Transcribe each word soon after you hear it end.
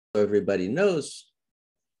everybody knows.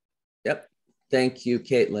 Yep. Thank you,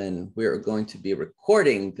 Caitlin. We are going to be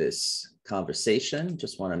recording this conversation.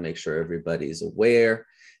 Just want to make sure everybody's aware.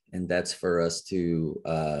 And that's for us to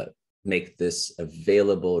make this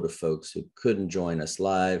available to folks who couldn't join us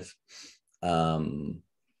live. And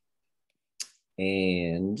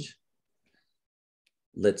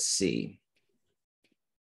let's see.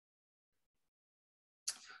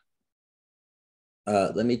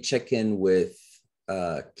 Let me check in with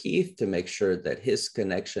Keith to make sure that his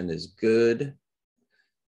connection is good.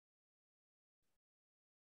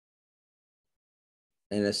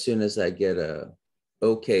 And as soon as I get a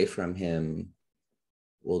okay from him,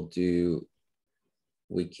 we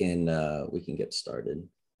can get started.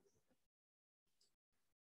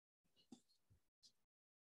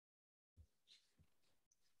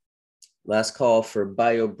 Last call for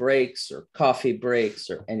bio breaks or coffee breaks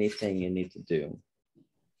or anything you need to do.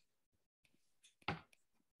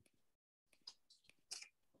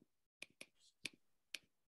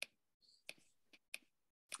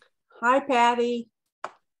 Hi, Patty.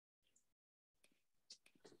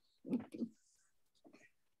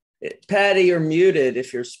 Patty, you're muted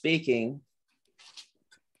if you're speaking.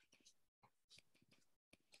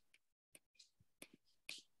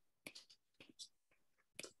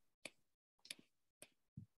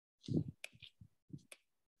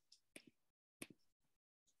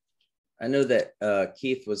 I know that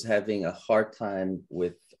Keith was having a hard time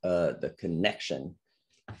with the connection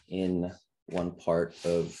in one part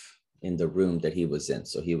in the room that he was in.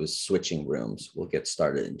 So he was switching rooms. We'll get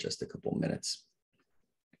started in just a couple minutes.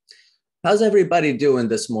 How's everybody doing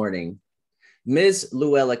this morning? Ms.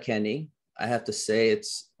 Luella Kenny, I have to say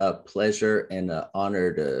it's a pleasure and an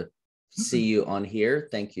honor to see you on here.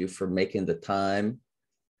 Thank you for making the time.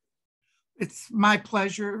 It's my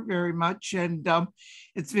pleasure very much, and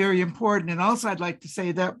it's very important. And also I'd like to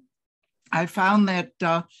say that I found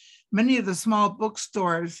that many of the small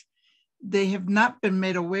bookstores, they have not been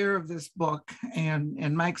made aware of this book.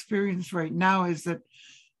 And my experience right now is that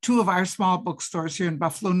 2 of our small bookstores here in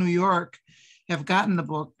Buffalo, New York, have gotten the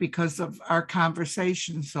book because of our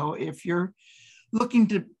conversation. So if you're looking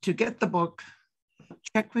to get the book,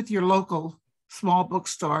 check with your local small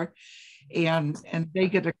bookstore, and they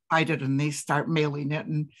get excited and they start mailing it.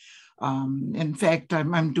 And in fact,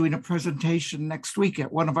 I'm doing a presentation next week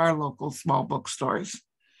at one of our local small bookstores.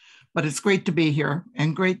 But it's great to be here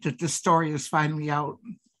and great that this story is finally out.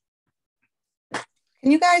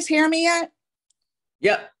 Can you guys hear me yet?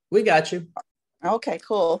 Yep, we got you. Okay,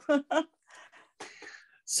 cool.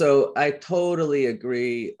 So I totally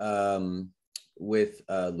agree with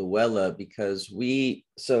Luella, because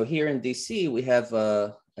so here in DC, we have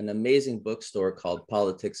an amazing bookstore called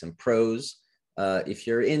Politics and Prose. If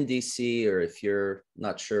you're in DC or if you're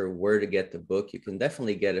not sure where to get the book, you can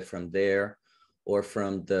definitely get it from there or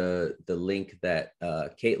from the link that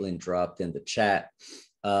Caitlin dropped in the chat.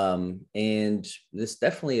 And this is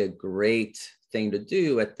definitely a great thing to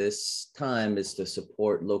do at this time, is to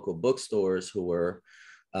support local bookstores who are,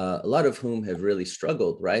 a lot of whom have really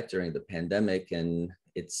struggled, right, during the pandemic. And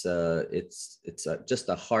it's just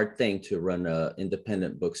a hard thing to run an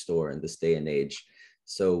independent bookstore in this day and age.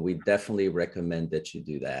 So we definitely recommend that you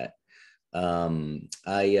do that.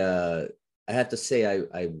 I have to say,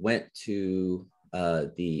 I went to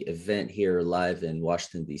the event here live in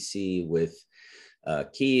Washington, D.C. with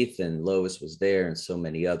Keith, and Lois was there, and so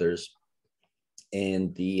many others.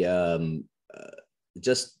 And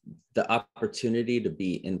just the opportunity to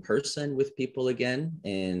be in person with people again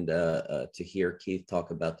and to hear Keith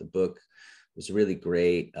talk about the book was really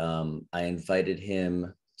great. I invited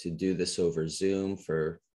him to do this over Zoom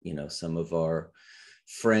for, some of our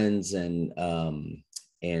friends and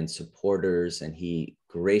supporters, and he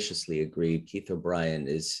graciously agreed. Keith O'Brien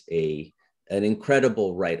is an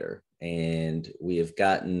incredible writer, and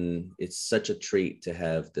it's such a treat to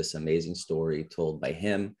have this amazing story told by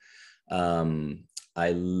him.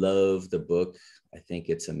 I love the book. I think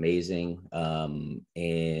it's amazing.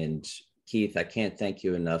 And Keith, I can't thank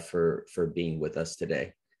you enough for being with us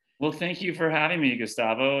today. Well, thank you for having me,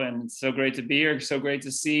 Gustavo. And it's so great to be here. So great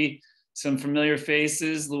to see some familiar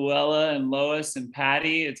faces, Luella and Lois and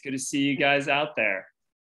Patty. It's good to see you guys out there.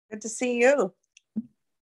 Good to see you.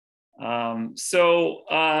 Well,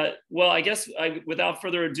 I guess without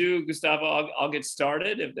further ado, Gustavo, I'll get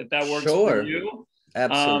started if that works for you.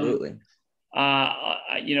 Absolutely.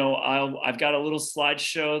 I've got a little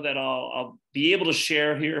slideshow that I'll be able to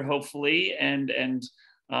share here, hopefully, and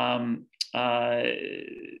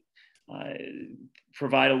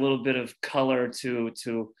provide a little bit of color to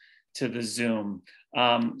the Zoom.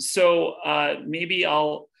 Maybe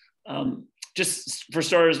I'll just for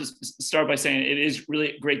starters, start by saying it is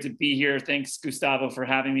really great to be here. Thanks, Gustavo, for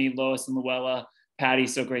having me. Lois and Luella, Patty,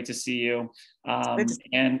 so great to see you.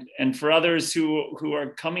 And for others who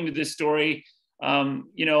are coming to this story,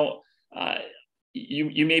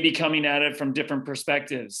 you may be coming at it from different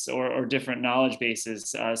perspectives or different knowledge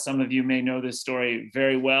bases. Some of you may know this story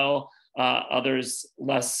very well, others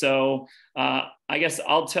less so. I guess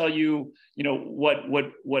I'll tell you,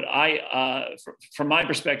 what I, from my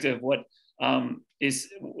perspective, what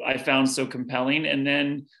I found so compelling, and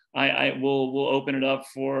then we'll open it up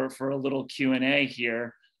for a little Q&A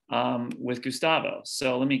here with Gustavo.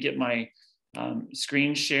 So let me get my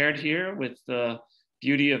screen shared here with the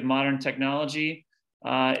beauty of modern technology.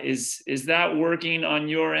 Is that working on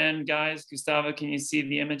your end, guys? Gustavo, can you see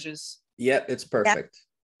the images? Yep, it's perfect.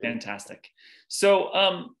 Fantastic. So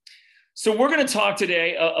we're going to talk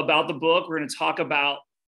today about the book. We're going to talk about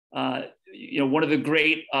one of the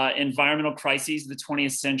great environmental crises of the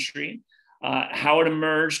 20th century, how it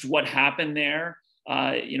emerged, what happened there,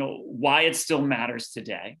 why it still matters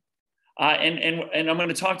today. And I'm going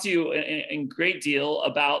to talk to you in great deal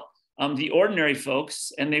about the ordinary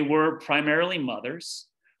folks, and they were primarily mothers,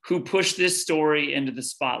 who pushed this story into the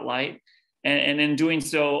spotlight, and in doing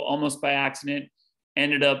so, almost by accident,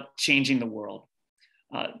 ended up changing the world.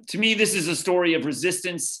 To me, this is a story of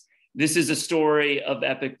resistance. This is a story of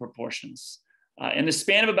epic proportions. In the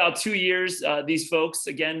span of about 2 years, these folks,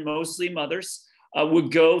 again, mostly mothers,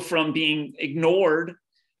 would go from being ignored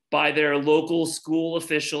by their local school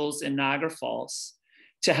officials in Niagara Falls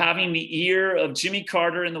to having the ear of Jimmy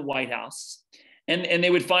Carter in the White House. And they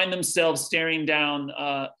would find themselves staring down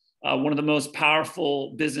one of the most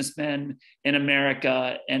powerful businessmen in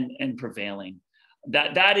America and prevailing.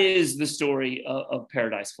 That is the story of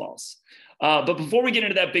Paradise Falls. But before we get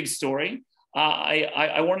into that big story,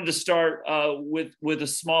 I wanted to start with a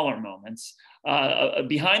smaller moment, a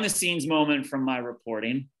behind the scenes moment from my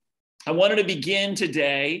reporting. I wanted to begin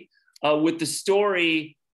today with the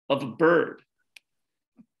story of a bird.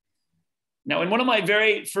 Now, in one of my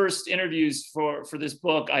very first interviews for this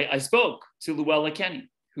book, I spoke to Luella Kenny,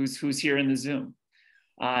 who's here in the Zoom.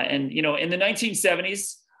 In the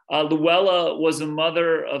 1970s, Luella was a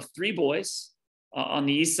mother of 3 boys on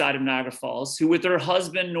the east side of Niagara Falls, who with her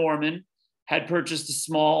husband, Norman, had purchased a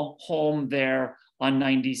small home there on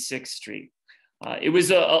 96th Street. It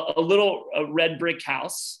was a little red brick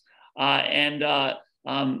house, and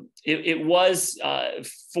it was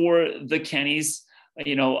for the Kennys,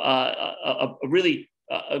 a really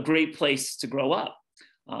great place to grow up.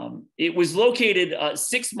 It was located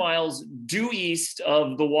 6 miles due east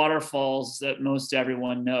of the waterfalls that most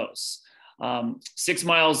everyone knows. 6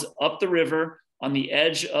 miles up the river on the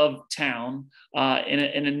edge of town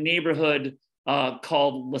in a neighborhood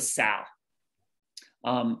called LaSalle.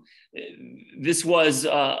 This was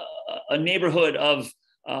a neighborhood of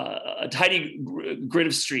a tidy grid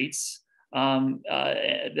of streets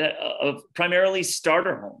of primarily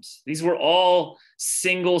starter homes. These were all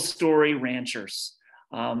single-story ranchers.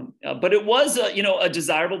 But it was a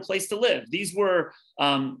desirable place to live. These were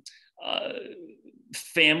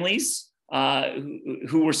families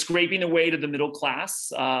who were scraping their way to the middle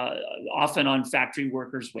class, often on factory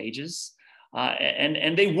workers' wages.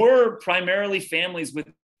 And they were primarily families with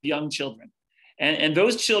young children. And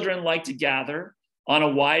those children liked to gather on a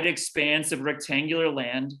wide expanse of rectangular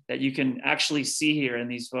land that you can actually see here in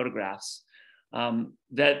these photographs,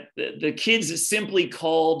 that the kids simply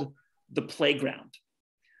called the playground.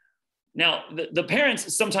 Now, the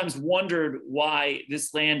parents sometimes wondered why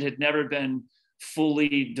this land had never been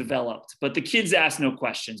fully developed, but the kids asked no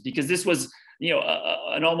questions because this was,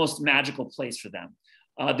 an almost magical place for them.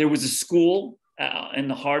 There was a school in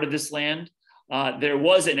the heart of this land. There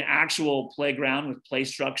was an actual playground with play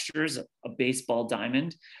structures, a baseball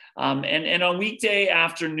diamond. And on weekday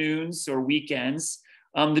afternoons or weekends,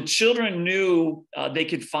 the children knew they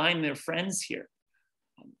could find their friends here.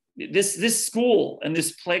 This school and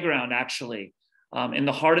this playground actually in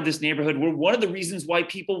the heart of this neighborhood were one of the reasons why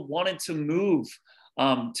people wanted to move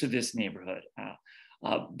to this neighborhood.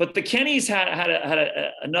 But the Kennys had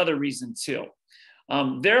another reason too.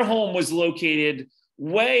 Their home was located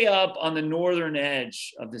way up on the northern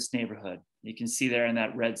edge of this neighborhood. You can see there in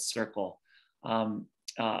that red circle on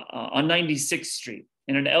 96th Street,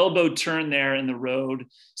 in an elbow turn there in the road,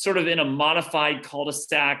 sort of in a modified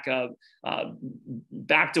cul-de-sac,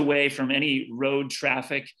 backed away from any road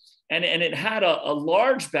traffic. And it had a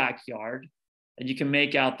large backyard that you can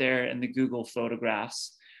make out there in the Google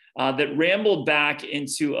photographs that rambled back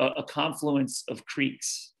into a confluence of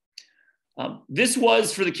creeks. This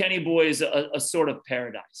was for the Kenny boys a sort of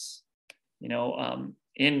paradise. In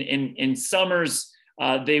In summers,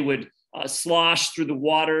 they would slosh through the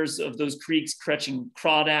waters of those creeks, catching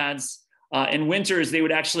crawdads. In winters, they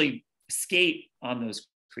would actually skate on those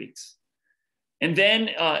creeks. And then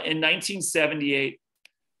in 1978,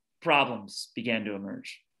 problems began to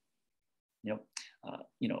emerge.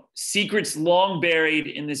 Secrets long buried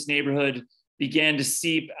in this neighborhood began to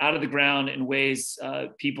seep out of the ground in ways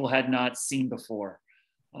people had not seen before.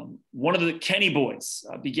 One of the Kenny boys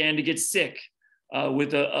began to get sick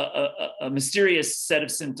with a mysterious set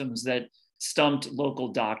of symptoms that stumped local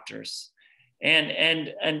doctors.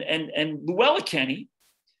 And Luella Kenny,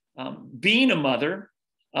 being a mother,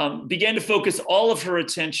 began to focus all of her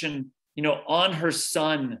attention, on her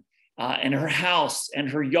son and her house and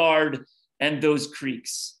her yard and those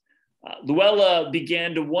creeks. Luella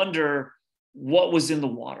began to wonder what was in the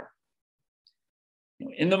water.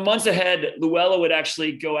 In the months ahead, Luella would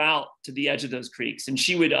actually go out to the edge of those creeks, and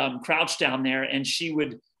she would crouch down there, and she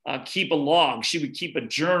would keep a log. She would keep a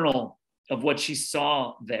journal of what she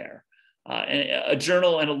saw there, a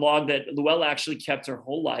journal and a log that Luella actually kept her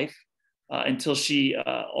whole life until she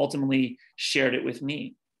ultimately shared it with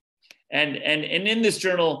me. And in this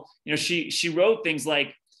journal, she wrote things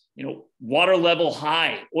like, water level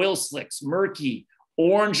high, oil slicks, murky,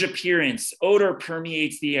 orange appearance, odor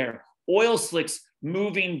permeates the air, oil slicks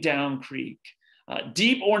moving down creek,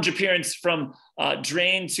 deep orange appearance from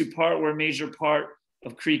drain to part where major part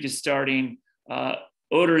of creek is starting,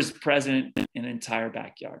 odor is present in an entire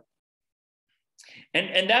backyard.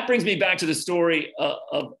 And that brings me back to the story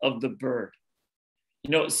of the bird.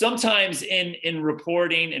 Sometimes in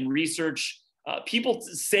reporting and research, people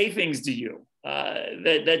say things to you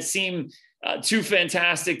that seem too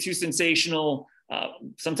fantastic, too sensational,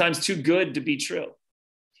 sometimes too good to be true.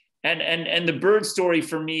 And the bird story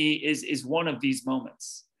for me is one of these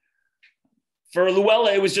moments. For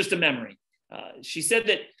Luella, it was just a memory. She said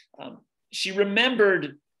that she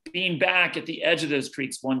remembered being back at the edge of those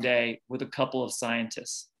creeks one day with a couple of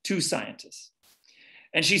scientists, two scientists.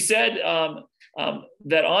 And she said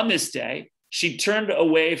that on this day, she turned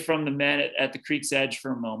away from the men at the creek's edge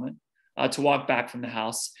for a moment to walk back from the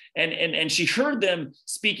house. And she heard them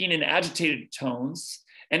speaking in agitated tones.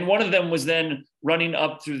 And one of them was then running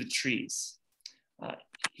up through the trees.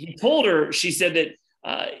 He told her, she said that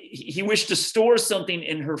he wished to store something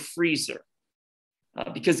in her freezer.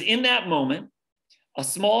 Because in that moment, a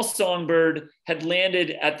small songbird had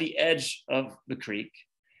landed at the edge of the creek.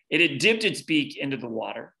 It had dipped its beak into the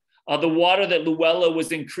water that Luella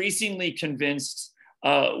was increasingly convinced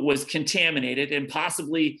was contaminated and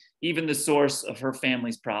possibly even the source of her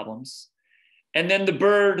family's problems. And then the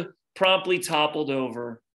bird promptly toppled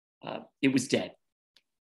over. It was dead.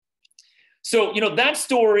 So, that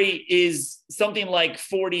story is something like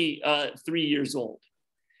 43 years old.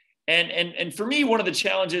 And for me, one of the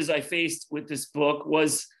challenges I faced with this book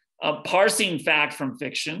was parsing fact from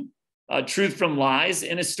fiction, truth from lies,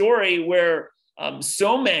 in a story where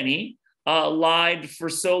so many lied for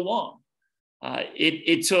so long.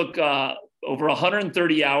 It took over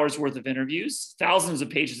 130 hours worth of interviews, thousands of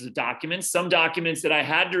pages of documents, some documents that I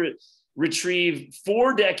had to retrieve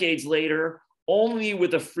 4 decades later, only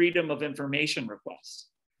with a Freedom of Information request.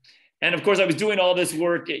 And of course, I was doing all this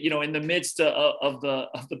work, in the midst of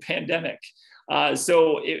the pandemic.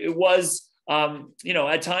 So it was,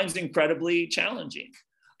 at times incredibly challenging.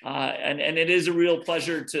 And it is a real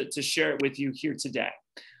pleasure to share it with you here today.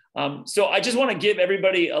 So I just want to give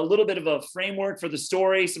everybody a little bit of a framework for the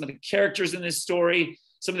story, some of the characters in this story,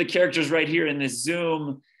 some of the characters right here in this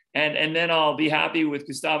Zoom, and then I'll be happy with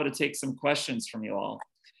Gustavo to take some questions from you all.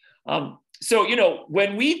 So,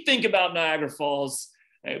 when we think about Niagara Falls,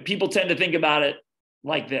 people tend to think about it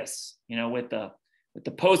like this, with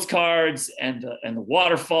the postcards and the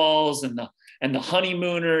waterfalls and the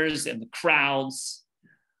honeymooners and the crowds.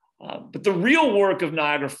 But the real work of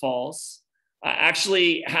Niagara Falls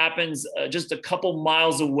actually happens just a couple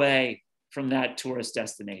miles away from that tourist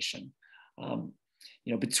destination.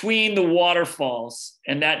 Between the waterfalls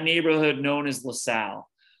and that neighborhood known as LaSalle,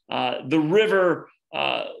 the river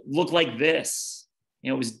looked like this.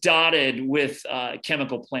 It was dotted with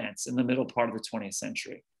chemical plants in the middle part of the 20th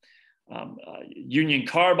century. Union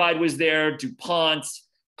Carbide was there, DuPont,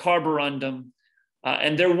 Carborundum,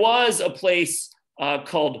 and there was a place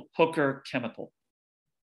called Hooker Chemical.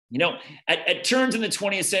 At turns in the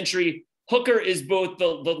 20th century, Hooker is both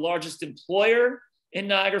the largest employer in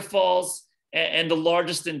Niagara Falls and the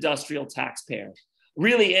largest industrial taxpayer.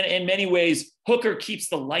 Really, in many ways, Hooker keeps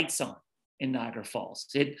the lights on in Niagara Falls.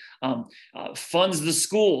 It funds the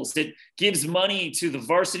schools. It gives money to the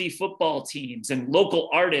varsity football teams and local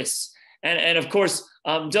artists, and of course,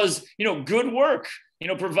 does good work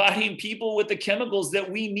providing people with the chemicals that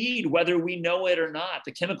we need, whether we know it or not,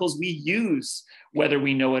 the chemicals we use, whether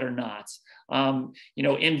we know it or not. In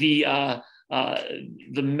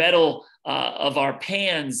the metal of our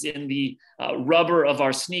pans, in the rubber of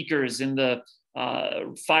our sneakers, in the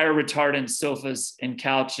fire retardant sofas and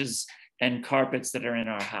couches and carpets that are in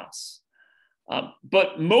our house.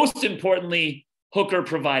 But most importantly, Hooker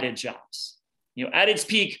provided jobs. At its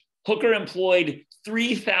peak, Hooker employed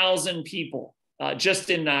 3,000 people just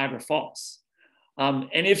in Niagara Falls. And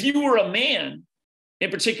if you were a man,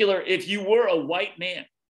 in particular, if you were a white man,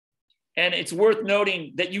 and it's worth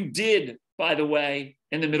noting that you did, by the way,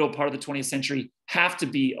 in the middle part of the 20th century, have to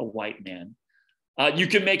be a white man, you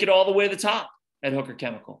could make it all the way to the top at Hooker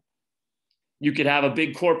Chemical. You could have a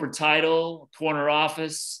big corporate title, a corner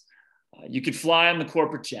office. You could fly on the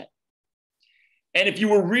corporate jet. And if you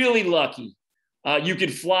were really lucky, you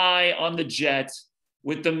could fly on the jet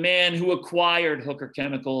with the man who acquired Hooker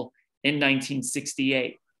Chemical in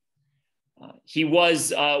 1968. He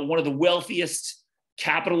was one of the wealthiest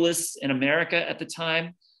capitalists in America at the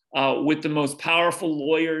time, with the most powerful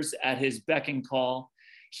lawyers at his beck and call.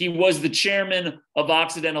 He was the chairman of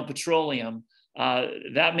Occidental Petroleum.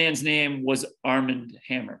 That man's name was Armand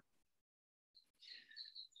Hammer.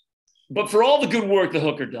 But for all the good work that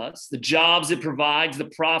Hooker does, the jobs it provides,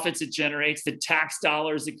 the profits it generates, the tax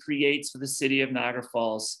dollars it creates for the city of Niagara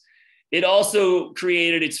Falls, it also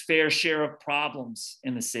created its fair share of problems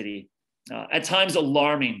in the city, at times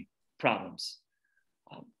alarming problems.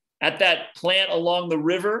 At that plant along the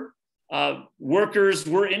river, workers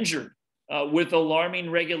were injured with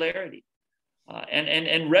alarming regularity.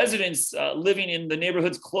 And residents living in the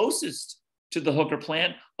neighborhoods closest to the Hooker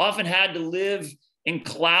plant often had to live in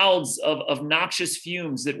clouds of noxious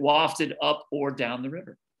fumes that wafted up or down the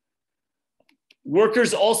river.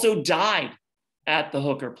 Workers also died at the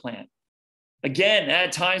Hooker plant, again,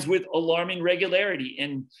 at times with alarming regularity,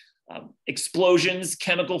 in explosions,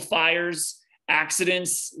 chemical fires,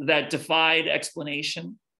 accidents that defied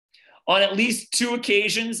explanation. On at least 2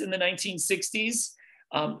 occasions in the 1960s,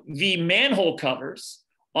 the manhole covers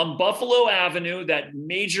on Buffalo Avenue, that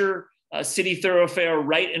major city thoroughfare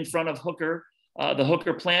right in front of Hooker, the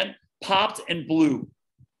Hooker plant, popped and blew,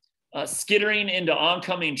 skittering into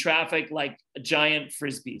oncoming traffic like giant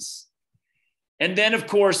frisbees. And then, of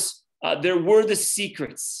course, there were the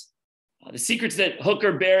secrets that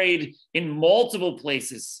Hooker buried in multiple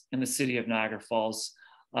places in the city of Niagara Falls,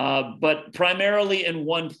 but primarily in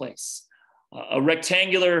one place, a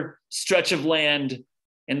rectangular stretch of land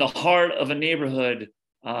in the heart of a neighborhood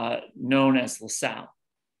known as LaSalle.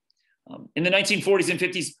 In the 1940s and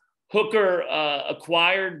 50s, Hooker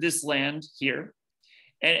acquired this land here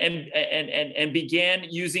and began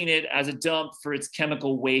using it as a dump for its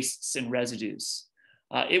chemical wastes and residues.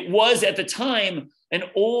 It was at the time an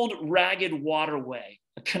old ragged waterway,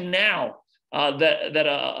 a canal that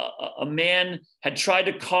a man had tried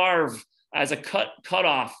to carve as a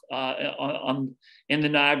cutoff in the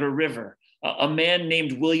Niagara River, a man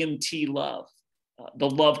named William T. Love, the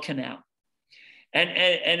Love Canal. And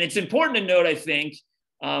it's important to note, I think,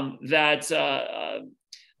 that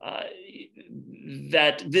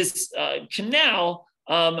this canal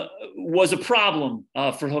was a problem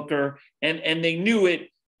for Hooker, and they knew it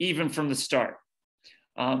even from the start.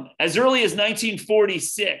 As early as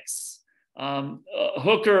 1946,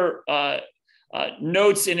 Hooker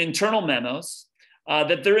notes in internal memos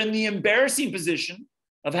that they're in the embarrassing position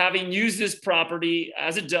of having used this property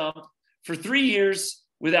as a dump for 3 years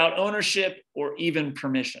without ownership or even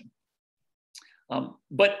permission.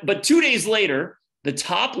 But 2 days later, the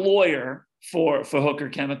top lawyer for Hooker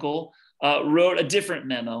Chemical wrote a different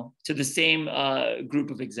memo to the same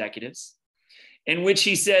group of executives, in which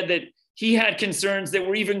he said that he had concerns that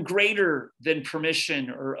were even greater than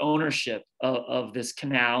permission or ownership of this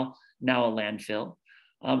canal, now a landfill.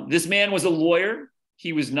 This man was a lawyer.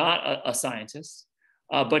 He was not a scientist,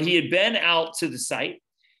 but he had been out to the site.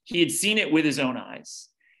 He had seen it with his own eyes.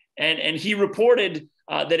 And he reported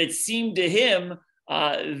that it seemed to him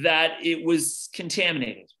that it was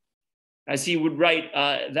contaminated. As he would write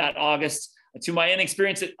that August, to my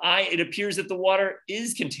inexperience, it appears that the water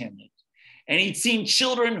is contaminated. And he'd seen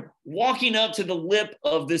children walking up to the lip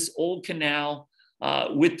of this old canal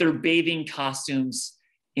with their bathing costumes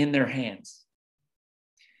in their hands.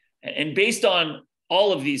 And based on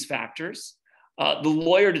all of these factors, the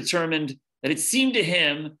lawyer determined that it seemed to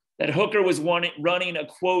him that Hooker was running a,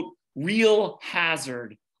 quote, real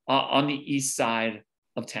hazard on the east side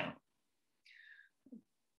of town.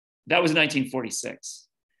 That was 1946.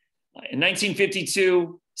 In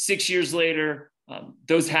 1952, 6 years later,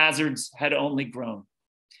 those hazards had only grown.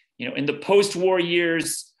 In the post-war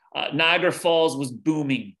years, Niagara Falls was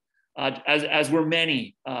booming, as were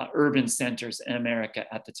many urban centers in America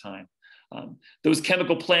at the time. Those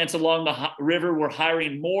chemical plants along the river were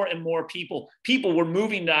hiring more and more people. People were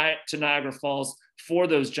moving to Niagara Falls for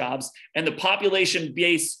those jobs, and the population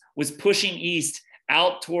base was pushing east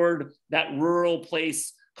out toward that rural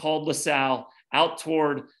place called LaSalle, out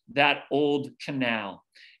toward that old canal.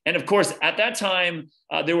 And of course, at that time,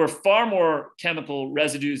 there were far more chemical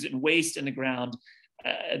residues and waste in the ground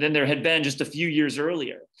than there had been just a few years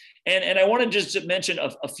earlier. And I want to just mention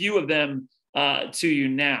a few of them to you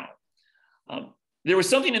now. There was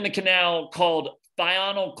something in the canal called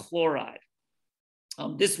thionyl chloride.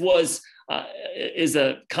 This is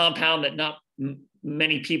a compound that not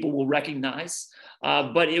many people will recognize,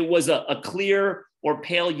 but it was a clear or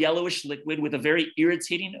pale yellowish liquid with a very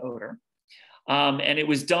irritating odor. And it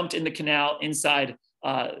was dumped in the canal inside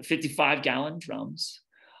 55-gallon drums.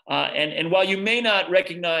 And while you may not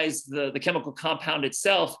recognize the chemical compound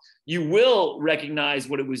itself, you will recognize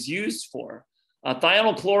what it was used for.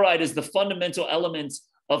 Thionyl chloride is the fundamental element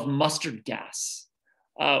of mustard gas,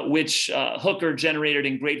 which Hooker generated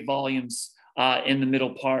in great volumes in the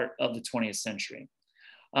middle part of the 20th century.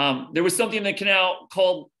 There was something in the canal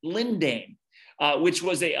called lindane, which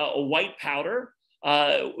was a white powder,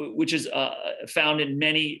 which is found in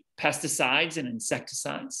many pesticides and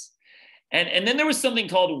insecticides. And then there was something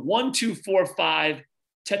called 1,2,4,5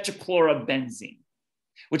 tetrachlorobenzene,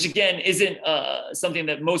 which again isn't something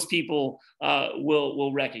that most people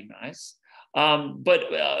will recognize. But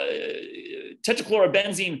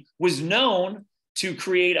tetrachlorobenzene was known to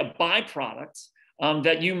create a byproduct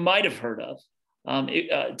that you might have heard of.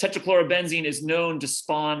 Tetrachlorobenzene is known to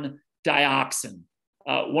spawn dioxin,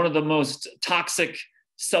 one of the most toxic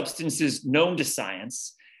substances known to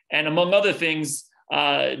science. And among other things,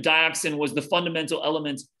 dioxin was the fundamental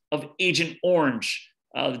element of Agent Orange,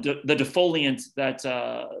 the defoliant that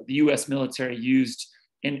the US military used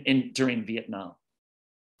during Vietnam.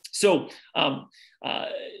 So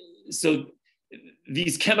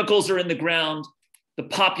these chemicals are in the ground, the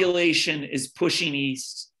population is pushing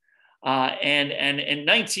east, and in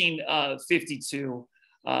 1952,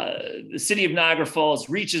 the city of Niagara Falls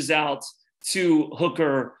reaches out to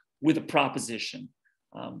Hooker with a proposition.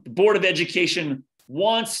 The Board of Education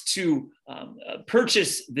wants to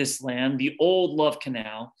purchase this land, the old Love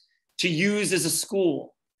Canal, to use as a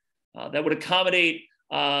school that would accommodate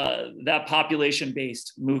that population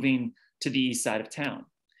base moving to the east side of town.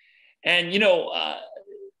 And,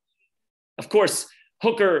 of course,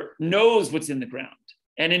 Hooker knows what's in the ground.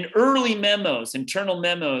 And in early memos, internal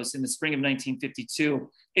memos in the spring of 1952,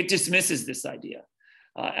 it dismisses this idea.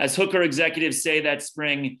 As Hooker executives say that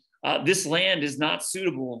spring, this land is not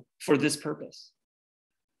suitable for this purpose.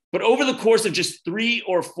 But over the course of just 3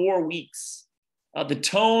 or 4 weeks, the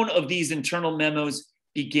tone of these internal memos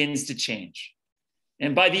begins to change.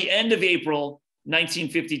 And by the end of April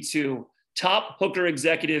 1952, top Hooker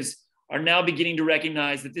executives are now beginning to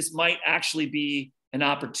recognize that this might actually be an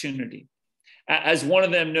opportunity. As one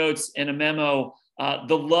of them notes in a memo,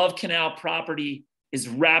 the Love Canal property is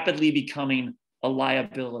rapidly becoming a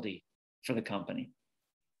liability for the company.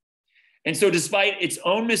 And so despite its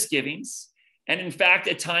own misgivings, and in fact,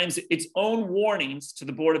 at times, its own warnings to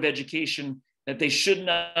the Board of Education that they should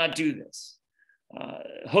not do this,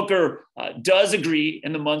 Hooker does agree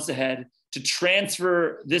in the months ahead to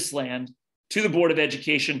transfer this land to the Board of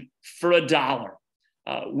Education for $1,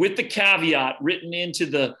 with the caveat written into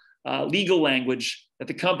the legal language that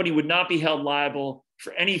the company would not be held liable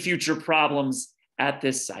for any future problems at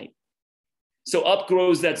this site. So up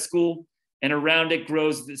grows that school, and around it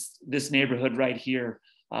grows this neighborhood right here,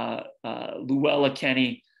 Luella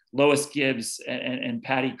Kenny, Lois Gibbs, and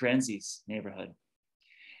Patty Grenzy's neighborhood.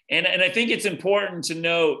 And I think it's important to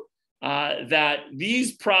note that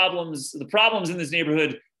these problems, the problems in this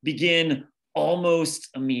neighborhood, begin almost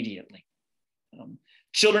immediately.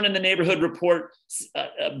 Children in the neighborhood report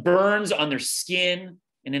burns on their skin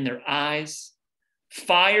and in their eyes.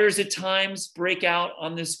 Fires at times break out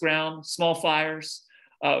on this ground, small fires,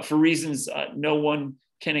 for reasons no one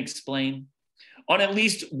can explain. On at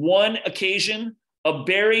least one occasion, a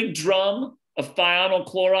buried drum of thionyl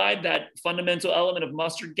chloride, that fundamental element of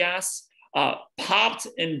mustard gas, popped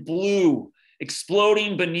and blew,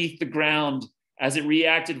 exploding beneath the ground as it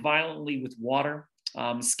reacted violently with water,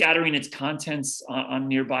 scattering its contents on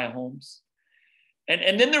nearby homes.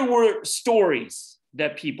 And then there were stories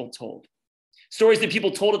that people told. Stories that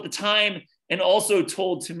people told at the time and also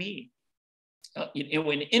told to me.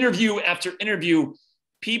 In interview after interview,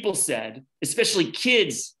 people said, especially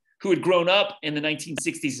kids who had grown up in the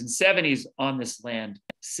 1960s and 70s on this land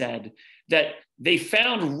said that they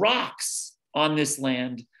found rocks on this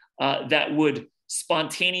land that would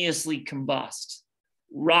spontaneously combust,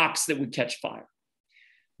 rocks that would catch fire.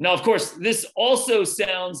 Now, of course, this also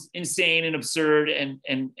sounds insane and absurd, and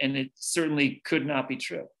it certainly could not be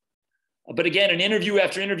true. But again, in interview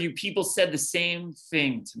after interview, people said the same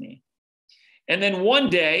thing to me. And then one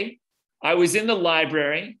day, I was in the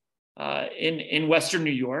library in Western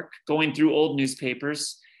New York, going through old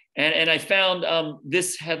newspapers, and I found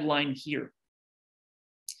this headline here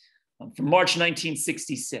from March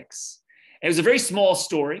 1966. It was a very small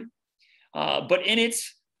story, but in it,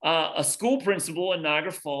 a school principal in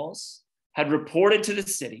Niagara Falls had reported to the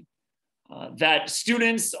city that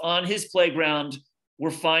students on his playground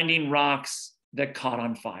were finding rocks that caught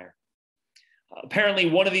on fire. Apparently,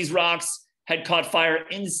 one of these rocks had caught fire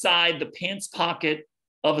inside the pants pocket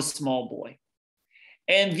of a small boy.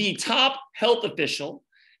 And the top health official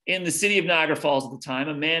in the city of Niagara Falls at the time,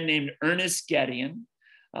 a man named Ernest Gideon,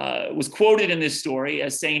 was quoted in this story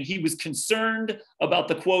as saying he was concerned about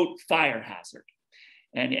the, quote, fire hazard.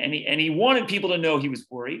 And he wanted people to know he was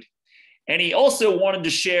worried. And he also wanted to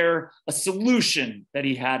share a solution that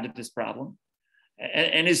he had to this problem.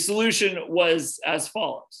 And his solution was as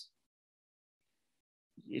follows.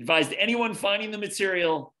 He advised anyone finding the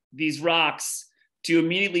material, these rocks, to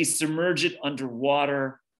immediately submerge it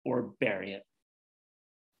underwater or bury it.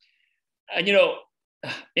 And, you know,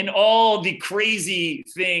 in all the crazy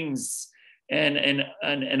things and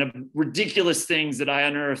ridiculous things that I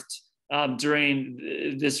unearthed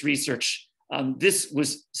during this research, this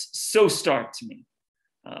was so stark to me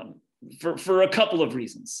for a couple of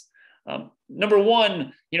reasons. Number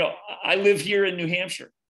one, you know, I live here in New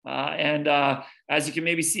Hampshire. And as you can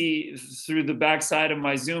maybe see through the backside of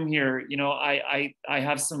my Zoom here, you know, I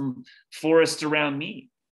have some forest around me.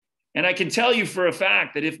 And I can tell you for a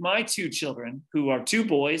fact that if my two children, who are two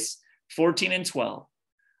boys, 14 and 12,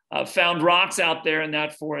 found rocks out there in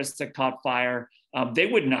that forest that caught fire, they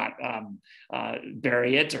would not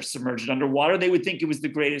bury it or submerge it underwater. They would think it was the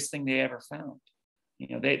greatest thing they ever found.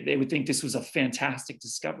 You know, they would think this was a fantastic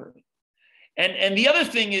discovery. And the other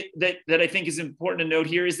thing that I think is important to note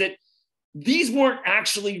here is that these weren't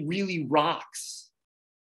actually really rocks.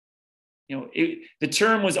 You know, the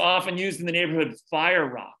term was often used in the neighborhood, fire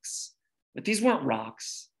rocks, but these weren't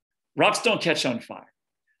rocks. Rocks don't catch on fire.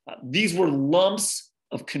 These were lumps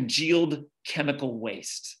of congealed chemical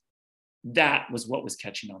waste. That was what was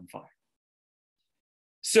catching on fire.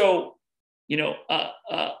 So, you know,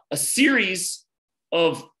 a series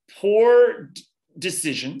of poor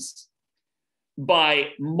decisions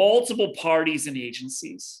by multiple parties and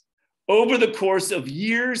agencies over the course of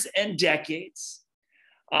years and decades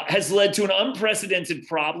has led to an unprecedented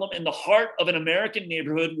problem in the heart of an American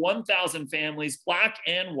neighborhood, 1,000 families, Black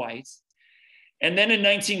and white. And then in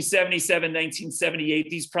 1977, 1978,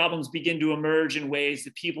 these problems begin to emerge in ways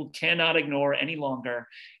that people cannot ignore any longer.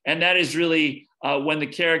 And that is really when the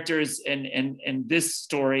characters in this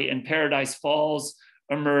story in Paradise Falls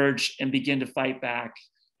emerge and begin to fight back.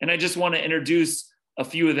 And I just want to introduce a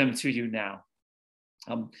few of them to you now.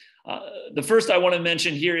 The first I want to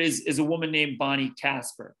mention here is a woman named Bonnie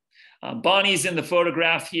Casper. Bonnie's in the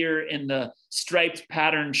photograph here in the striped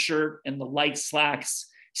patterned shirt and the light slacks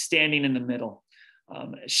standing in the middle.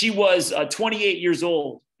 She was 28 years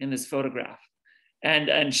old in this photograph.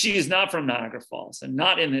 And she is not from Niagara Falls and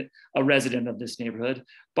not a resident of this neighborhood.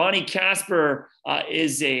 Bonnie Casper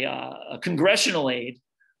is a congressional aide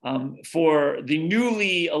for the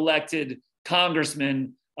newly elected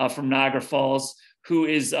congressman from Niagara Falls, who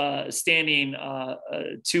is standing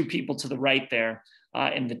two people to the right there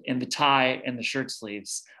in the tie and the shirt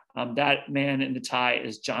sleeves. That man in the tie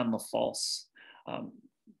is John LaFalce.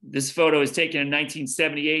 This photo is taken in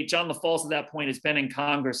 1978. John LaFalce at that point has been in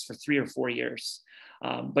Congress for 3 or 4 years,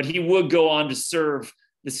 but he would go on to serve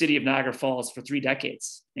the city of Niagara Falls for 3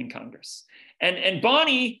 decades in Congress. And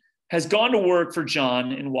Bonnie has gone to work for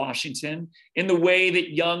John in Washington in the way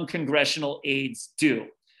that young congressional aides do.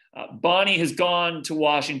 Bonnie has gone to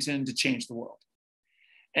Washington to change the world.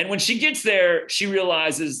 And when she gets there, she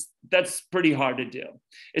realizes that's pretty hard to do,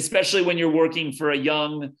 especially when you're working for a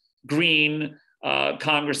young, green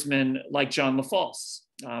congressman like John LaFalce.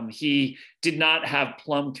 He did not have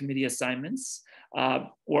plum committee assignments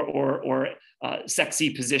or sexy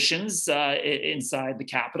positions inside the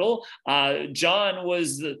Capitol. John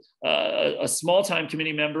was a small-time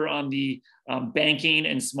committee member on the banking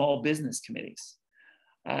and small business committees.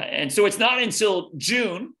 And so it's not until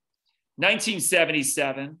June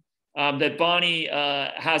 1977 that Bonnie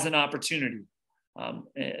has an opportunity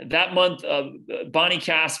That month, Bonnie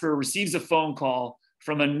Casper receives a phone call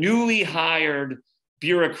from a newly hired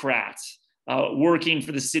bureaucrat working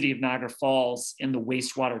for the city of Niagara Falls in the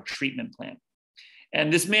wastewater treatment plant.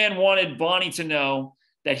 And this man wanted Bonnie to know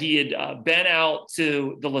that he had been out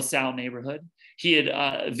to the LaSalle neighborhood. He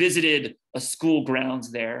had visited a school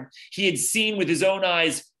grounds there. He had seen with his own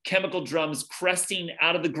eyes chemical drums cresting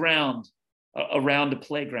out of the ground around a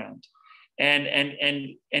playground. And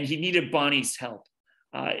he needed Bonnie's help.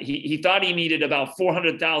 He thought he needed about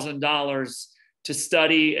 $400,000 to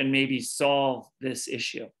study and maybe solve this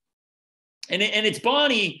issue. And it's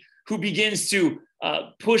Bonnie who begins to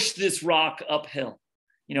push this rock uphill,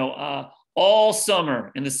 all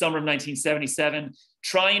summer in the summer of 1977,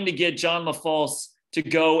 trying to get John LaFalce to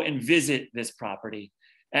go and visit this property.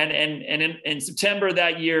 And in September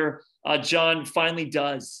that year, John finally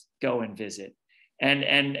does go and visit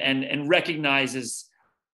and recognizes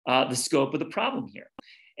the scope of the problem here.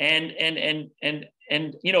 And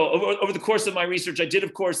over the course of my research, I did,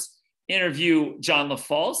 of course, interview John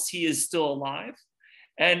LaFalce. He is still alive.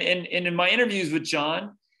 And in my interviews with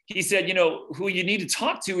John, he said, who you need to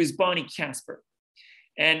talk to is Bonnie Casper.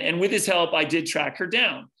 And with his help, I did track her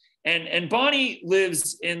down. And Bonnie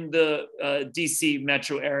lives in the DC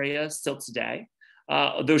metro area still today,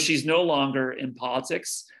 though she's no longer in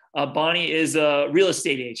politics. Bonnie is a real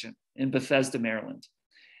estate agent in Bethesda, Maryland.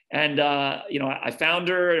 And, I found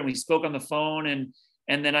her and we spoke on the phone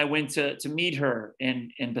and then I went to meet her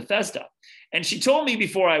in Bethesda. And she told me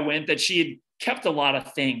before I went that she had kept a lot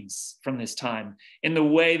of things from this time in the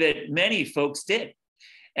way that many folks did.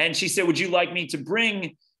 And she said, would you like me to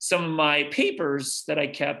bring some of my papers that I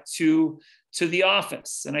kept to the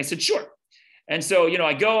office? And I said, sure. And so,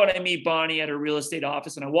 I go and I meet Bonnie at her real estate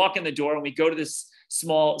office and I walk in the door and we go to this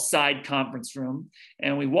small side conference room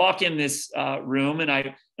and we walk in this room and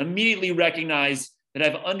I immediately recognize that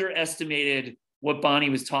I've underestimated what Bonnie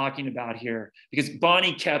was talking about here, because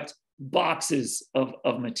Bonnie kept boxes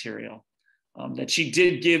of material that she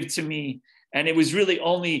did give to me. And it was really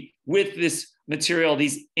only with this material,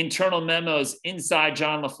 these internal memos inside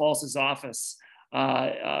John LaFalce's office,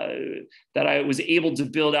 that I was able to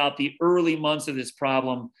build out the early months of this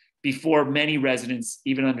problem before many residents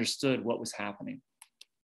even understood what was happening.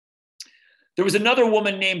 There was another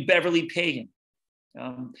woman named Beverly Pagan.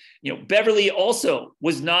 Beverly also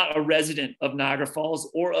was not a resident of Niagara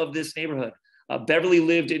Falls or of this neighborhood. Beverly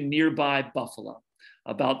lived in nearby Buffalo,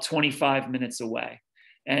 about 25 minutes away.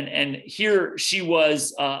 And here she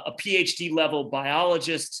was a PhD level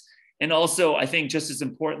biologist. And also, I think just as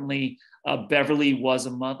importantly, Beverly was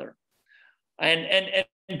a mother. And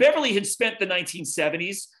Beverly had spent the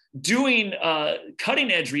 1970s doing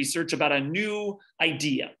cutting edge research about a new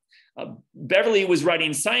idea. Beverly was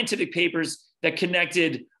writing scientific papers that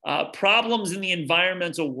connected problems in the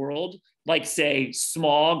environmental world, like say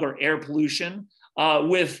smog or air pollution,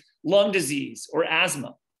 with lung disease or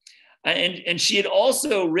asthma. And she had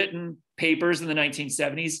also written papers in the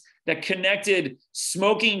 1970s that connected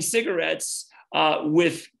smoking cigarettes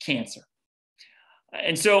with cancer.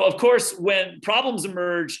 And so, of course, when problems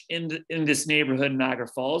emerge in this neighborhood in Niagara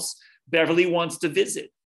Falls, Beverly wants to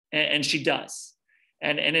visit, and she does.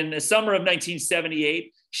 And in the summer of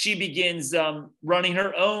 1978, she begins running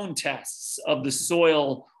her own tests of the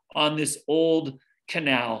soil on this old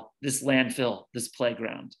canal, this landfill, this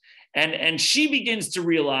playground. And she begins to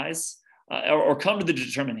realize or come to the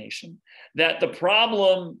determination that the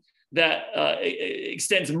problem that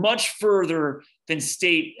extends much further than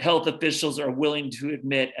state health officials are willing to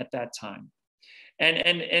admit at that time.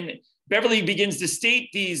 And Beverly begins to state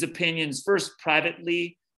these opinions first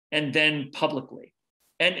privately and then publicly.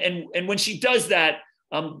 And when she does that,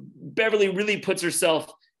 Beverly really puts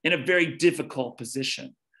herself in a very difficult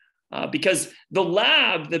position because the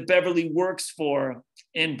lab that Beverly works for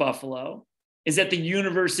in Buffalo is at the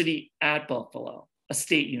university at Buffalo, a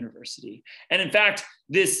state university. And in fact,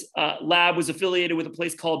 this lab was affiliated with a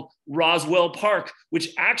place called Roswell Park,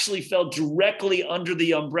 which actually fell directly under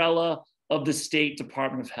the umbrella of the State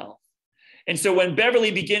Department of Health. And so when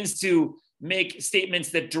Beverly begins to make statements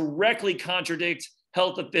that directly contradict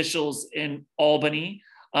health officials in Albany,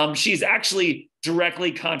 she's actually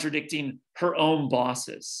directly contradicting her own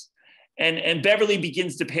bosses. And Beverly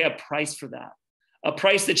begins to pay a price for that, a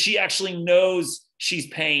price that she actually knows she's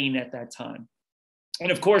paying at that time.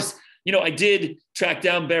 And of course, I did track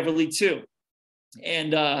down Beverly too.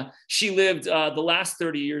 And she lived the last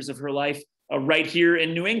 30 years of her life right here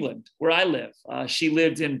in New England, where I live. She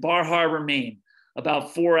lived in Bar Harbor, Maine,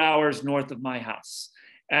 about 4 hours north of my house.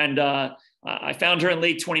 And I found her in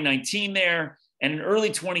late 2019 there. And in early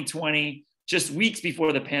 2020, just weeks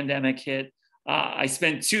before the pandemic hit, I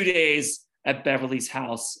spent 2 days at Beverly's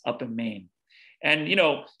house up in Maine. And,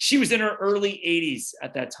 she was in her early 80s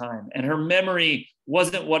at that time, and her memory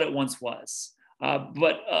wasn't what it once was.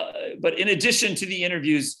 But in addition to the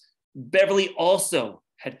interviews, Beverly also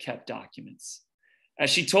had kept documents. As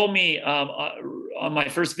she told me on my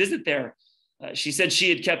first visit there, she said she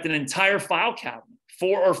had kept an entire file cabinet,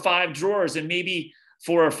 4 or 5 drawers, and maybe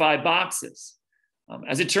 4 or 5 boxes.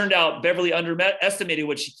 As it turned out, Beverly underestimated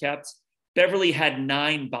what she kept. Beverly had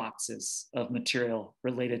 9 boxes of material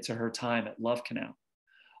related to her time at Love Canal.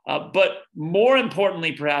 But more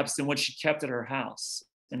importantly, perhaps, than what she kept at her house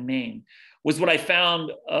in Maine, was what I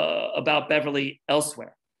found about Beverly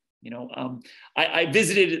elsewhere. I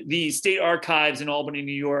visited the state archives in Albany,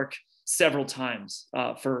 New York, several times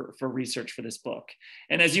for research for this book.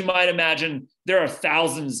 And as you might imagine, there are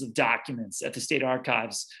thousands of documents at the state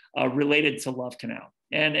archives related to Love Canal.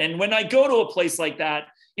 And when I go to a place like that,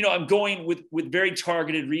 I'm going with very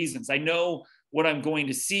targeted reasons. I know what I'm going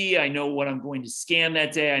to see. I know what I'm going to scan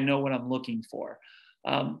that day. I know what I'm looking for.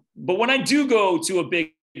 But when I do go to a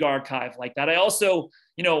big archive like that, I also,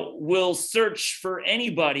 will search for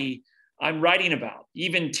anybody I'm writing about,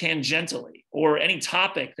 even tangentially, or any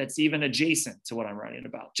topic that's even adjacent to what I'm writing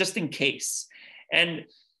about, just in case. And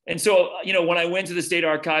so, when I went to the state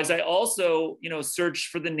archives, I also, searched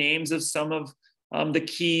for the names of some of the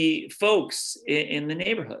key folks in the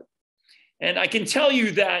neighborhood. And I can tell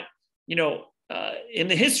you that, in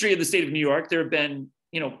the history of the state of New York, there have been,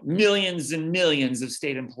 millions and millions of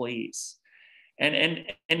state employees. And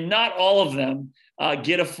not all of them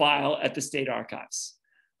get a file at the state archives.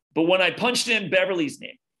 But when I punched in Beverly's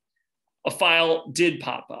name, a file did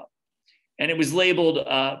pop up. And it was labeled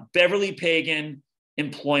Beverly Pagan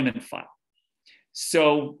Employment File.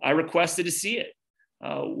 So I requested to see it,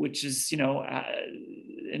 which is,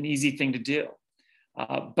 an easy thing to do.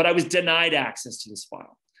 But I was denied access to this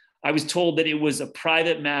file. I was told that it was a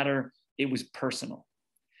private matter. It was personal.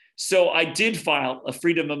 So I did file a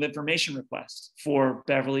Freedom of Information request for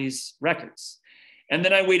Beverly's records. And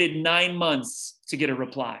then I waited 9 months to get a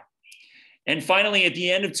reply. And finally, at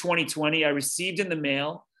the end of 2020, I received in the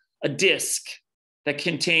mail a disc that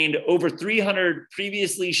contained over 300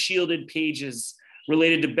 previously shielded pages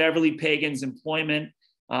related to Beverly Pagan's employment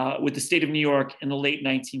with the state of New York in the late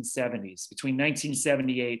 1970s, between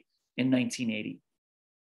 1978 and 1980.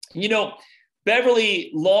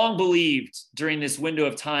 Beverly long believed during this window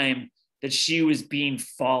of time that she was being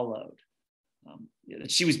followed,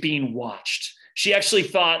 that she was being watched. She actually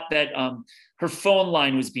thought that her phone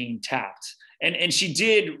line was being tapped. And she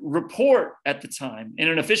did report at the time in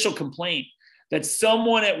an official complaint that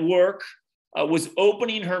someone at work was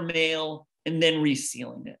opening her mail and then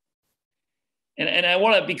resealing it. And I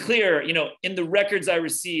want to be clear, in the records I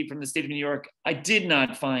received from the state of New York, I did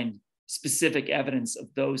not find specific evidence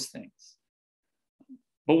of those things.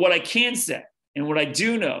 But what I can say, and what I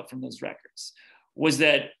do know from those records, was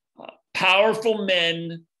that powerful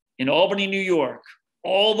men in Albany, New York,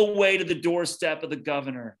 all the way to the doorstep of the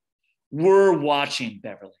governor, were watching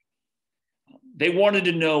Beverly. They wanted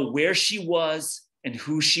to know where she was and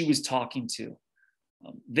who she was talking to.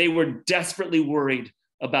 They were desperately worried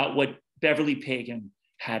about what Beverly Pagan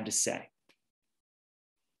had to say.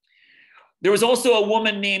 There was also a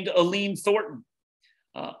woman named Aline Thornton.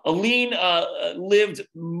 Aline lived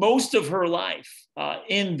most of her life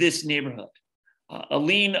in this neighborhood.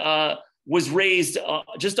 Aline was raised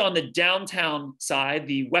just on the downtown side,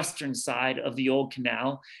 the western side of the old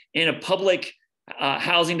canal, in a public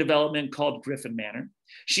housing development called Griffin Manor.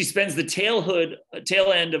 She spends the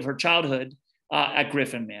tail end of her childhood at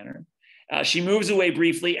Griffin Manor. She moves away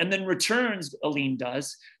briefly and then returns, Aline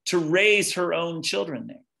does, to raise her own children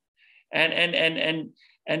there.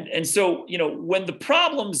 And so, when the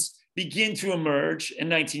problems begin to emerge in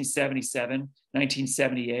 1977,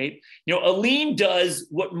 1978, Aline does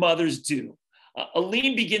what mothers do.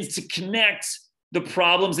 Aline begins to connect the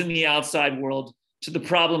problems in the outside world to the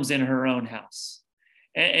problems in her own house.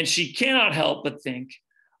 And she cannot help but think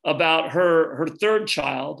about her third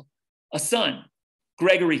child, a son,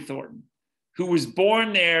 Gregory Thornton, who was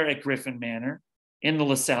born there at Griffin Manor in the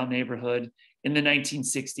LaSalle neighborhood in the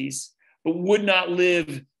 1960s, but would not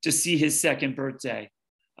live to see his second birthday.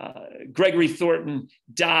 Gregory Thornton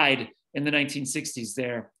died in the 1960s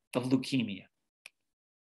there of leukemia.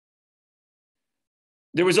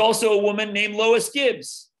 There was also a woman named Lois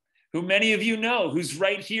Gibbs, who many of you know, who's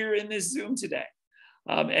right here in this Zoom today.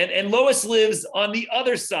 And Lois lives on the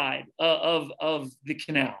other side of the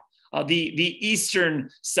canal, the eastern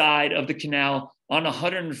side of the canal on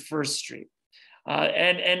 101st Street.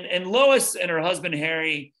 And Lois and her husband,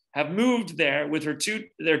 Harry, have moved there with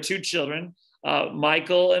their two children,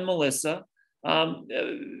 Michael and Melissa,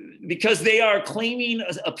 because they are claiming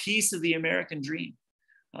a piece of the American dream.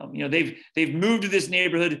 They've moved to this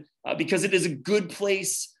neighborhood because it is a good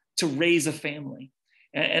place to raise a family,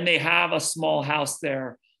 and they have a small house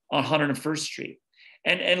there on 101st Street,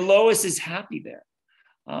 and Lois is happy there.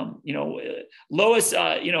 Lois,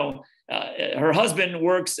 her husband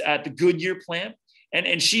works at the Goodyear plant,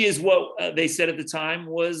 and she is what they said at the time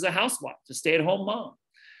was a housewife, a stay-at-home mom.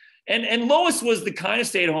 And Lois was the kind of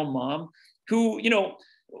stay-at-home mom who,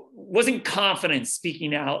 wasn't confident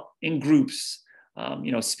speaking out in groups,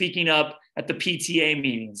 speaking up at the PTA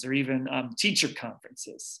meetings or even teacher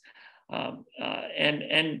conferences,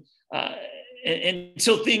 and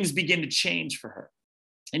until things begin to change for her.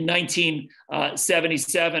 In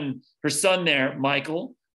 1977, her son there,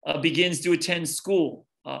 Michael, begins to attend school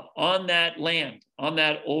on that land, on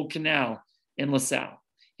that old canal in LaSalle.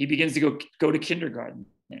 He begins to go to kindergarten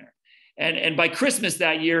there. And by Christmas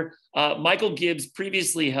that year, Michael Gibbs,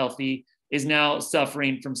 previously healthy, is now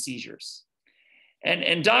suffering from seizures.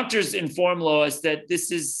 And doctors inform Lois that this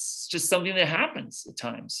is just something that happens at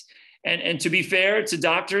times. And to be fair to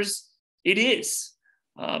doctors, it is.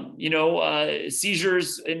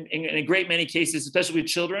 Seizures in a great many cases, especially with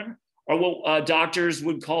children, are what doctors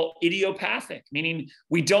would call idiopathic, meaning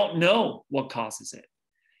we don't know what causes it.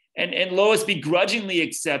 And Lois begrudgingly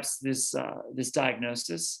accepts this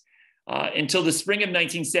diagnosis until the spring of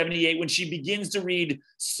 1978, when she begins to read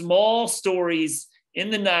small stories in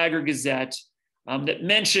the Niagara Gazette that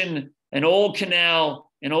mention an old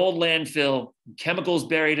canal, an old landfill, chemicals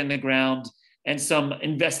buried in the ground, and some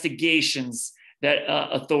investigations that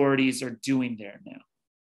authorities are doing there now.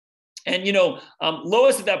 And,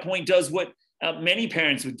 Lois at that point does what many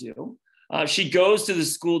parents would do. She goes to the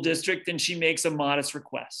school district and she makes a modest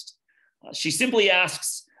request. She simply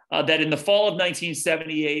asks that in the fall of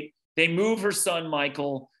 1978, they move her son,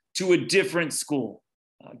 Michael, to a different school,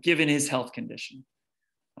 given his health condition.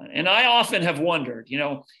 And I often have wondered,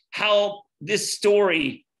 how this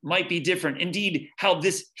story might be different. Indeed, how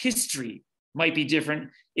this history might be different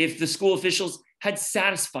if the school officials had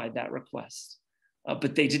satisfied that request,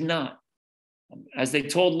 but they did not. As they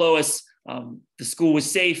told Lois, the school was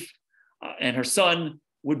safe and her son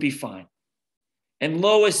would be fine. And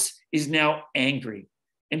Lois is now angry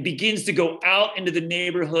and begins to go out into the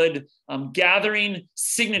neighborhood, gathering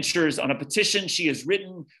signatures on a petition she has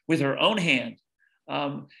written with her own hand,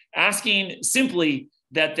 asking simply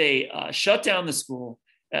that they shut down the school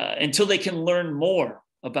until they can learn more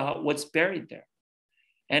about what's buried there.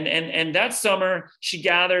 And that summer, she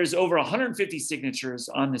gathers over 150 signatures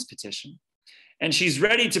on this petition. And she's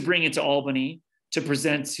ready to bring it to Albany to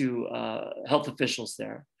present to health officials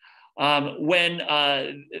there when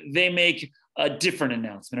they make a different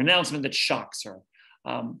announcement, an announcement that shocks her.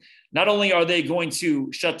 Not only are they going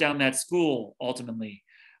to shut down that school ultimately,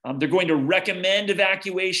 they're going to recommend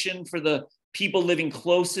evacuation for the people living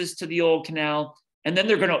closest to the old canal, and then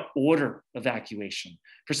they're going to order evacuation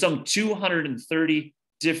for some 230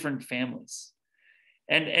 different families.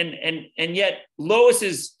 And yet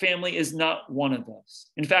Lois's family is not one of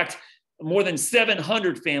those. In fact, more than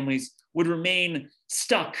 700 families would remain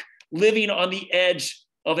stuck living on the edge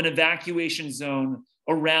of an evacuation zone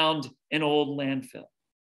around an old landfill.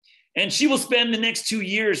 And she will spend the next 2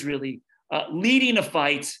 years really leading a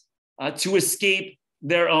fight to escape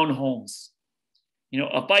their own homes.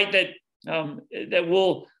 A fight that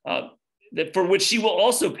for which she will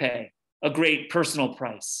also pay a great personal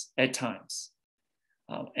price at times.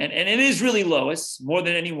 And it is really Lois, more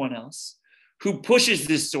than anyone else, who pushes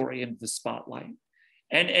this story into the spotlight.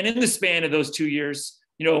 And in the span of those 2 years,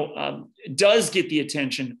 does get the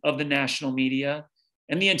attention of the national media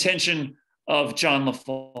and the attention of John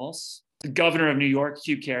LaFalce, the governor of New York,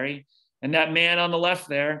 Hugh Carey, and that man on the left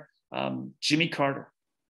there, Jimmy Carter.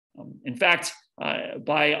 In fact,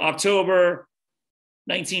 by October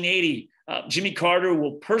 1980, Jimmy Carter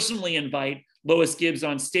will personally invite Lois Gibbs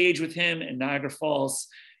on stage with him in Niagara Falls.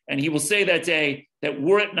 And he will say that day that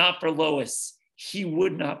were it not for Lois, he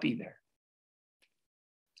would not be there.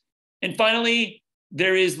 And finally,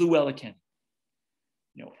 there is Luella Kenny.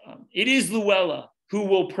 It is Luella who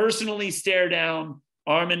will personally stare down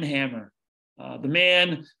Armand Hammer, the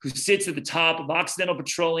man who sits at the top of Occidental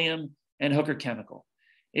Petroleum and Hooker Chemical.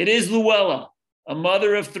 It is Luella, a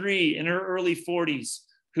mother of 3 in her early 40s,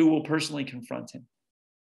 who will personally confront him.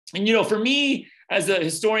 And, for me as a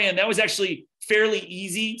historian, that was actually fairly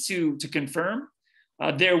easy to confirm.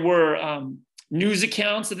 There were news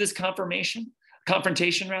accounts of this confrontation.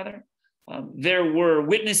 There were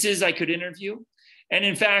witnesses I could interview. And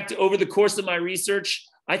in fact, over the course of my research,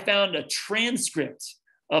 I found a transcript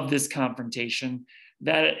of this confrontation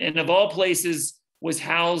that, and of all places, was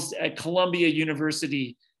housed at Columbia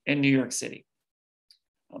University in New York City.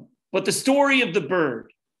 But the story of the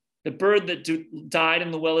bird that died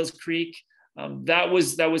in Luella's Creek, that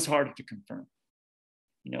was harder to confirm.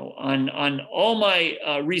 You know, on all my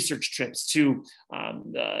research trips to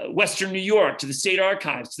Western New York, to the State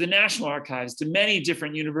Archives, to the National Archives, to many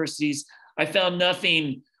different universities, I found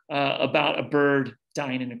nothing about a bird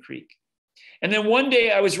dying in a creek. And then one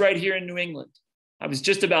day I was right here in New England. I was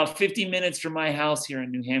just about 50 minutes from my house here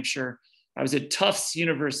in New Hampshire. I was at Tufts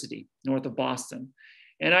University, north of Boston.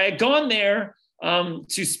 And I had gone there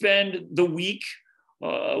to spend the week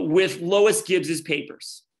with Lois Gibbs's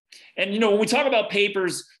papers. And, you know, when we talk about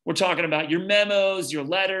papers, we're talking about your memos, your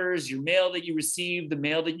letters, your mail that you received, the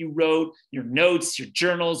mail that you wrote, your notes, your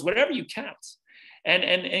journals, whatever you kept. And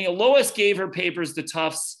you know, Lois gave her papers to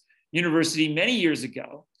Tufts University many years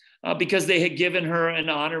ago because they had given her an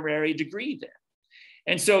honorary degree there.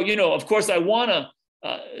 And so, you know, of course, I want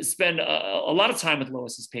to spend a lot of time with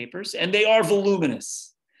Lois's papers, and they are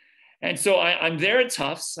voluminous. And so I'm there at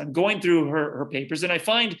Tufts, I'm going through her papers, and I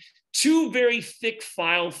find two very thick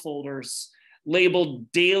file folders labeled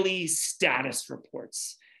daily status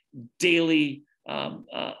reports, daily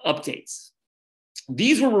updates.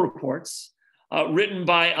 These were reports written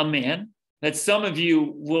by a man that some of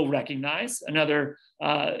you will recognize, another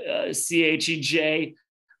CHEJ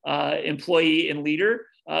employee and leader.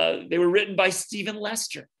 They were written by Stephen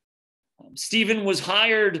Lester. Stephen was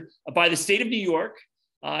hired by the state of New York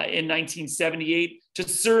in 1978 to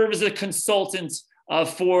serve as a consultant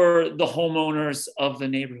for the homeowners of the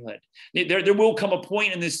neighborhood. There will come a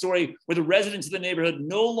point in this story where the residents of the neighborhood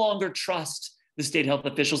no longer trust the state health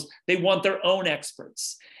officials. They want their own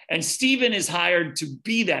experts. And Stephen is hired to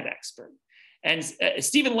be that expert. And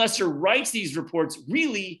Stephen Lester writes these reports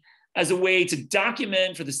really as a way to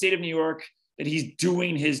document for the state of New York that he's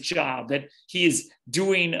doing his job, that he is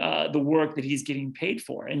doing the work that he's getting paid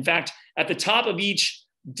for. In fact, at the top of each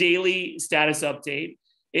daily status update,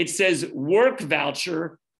 it says work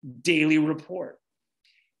voucher daily report.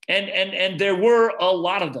 And there were a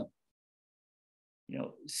lot of them. You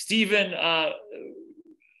know, Stephen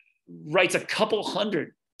writes a couple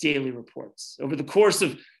hundred daily reports over the course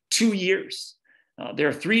of 2 years.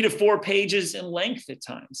 They're 3 to 4 pages in length at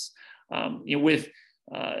times, you know, with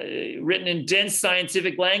written in dense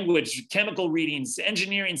scientific language, chemical readings,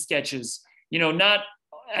 engineering sketches, you know, not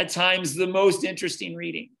at times the most interesting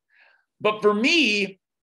reading. But for me,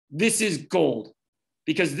 this is gold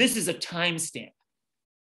because this is a timestamp.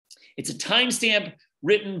 It's a timestamp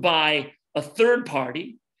written by a third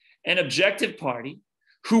party, an objective party,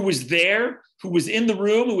 who was there, who was in the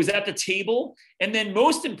room, who was at the table, and then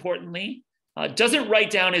most importantly, doesn't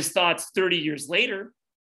write down his thoughts 30 years later.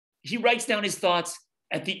 He writes down his thoughts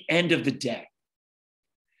at the end of the day.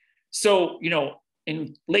 So, you know,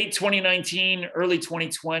 in late 2019, early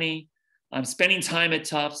 2020, I'm spending time at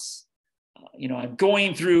Tufts. You know, I'm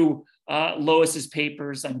going through Lois's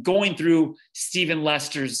papers. I'm going through Stephen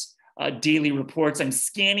Lester's daily reports. I'm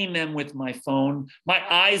scanning them with my phone. My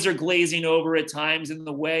eyes are glazing over at times in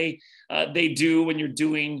the way they do when you're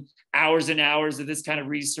doing hours and hours of this kind of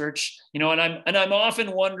research. You know, and I'm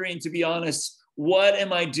often wondering, to be honest, what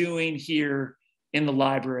am I doing here in the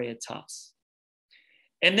library at Tufts?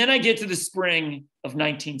 And then I get to the spring of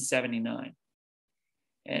 1979.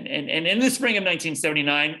 And in the spring of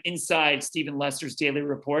 1979, inside Stephen Lester's daily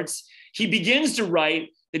reports, he begins to write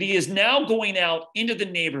that he is now going out into the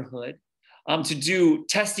neighborhood to do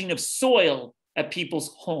testing of soil at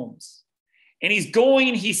people's homes. And he's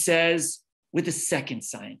going, he says, with a second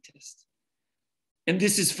scientist. And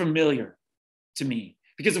this is familiar to me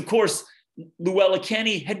because, of course, Luella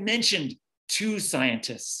Kenny had mentioned 2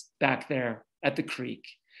 scientists back there at the creek.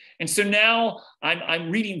 And so now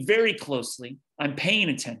I'm reading very closely. I'm paying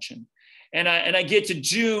attention. And I get to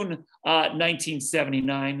June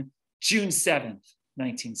 1979, June 7th,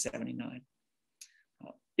 1979.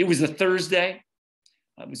 It was a Thursday.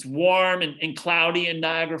 It was warm and cloudy in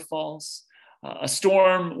Niagara Falls. A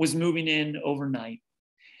storm was moving in overnight.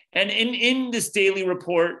 And in this daily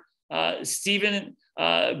report, Stephen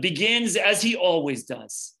begins as he always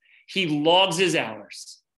does. He logs his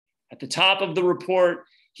hours. At the top of the report,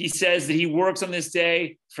 he says that he works on this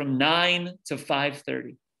day from 9 to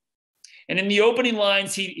 5:30. And in the opening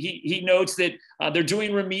lines, he notes that they're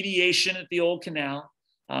doing remediation at the old canal.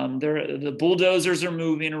 The bulldozers are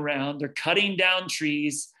moving around. They're cutting down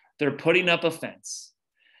trees. They're putting up a fence.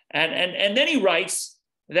 And then he writes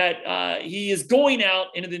that he is going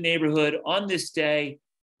out into the neighborhood on this day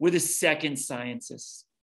with a second scientist.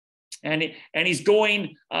 And he's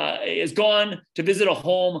gone to visit a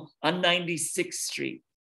home on 96th Street,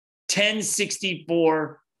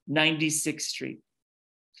 1064 96th Street.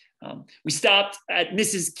 We stopped at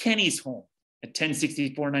Mrs. Kenny's home at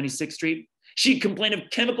 1064 96th Street. She complained of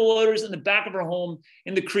chemical odors in the back of her home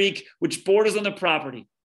in the creek, which borders on the property.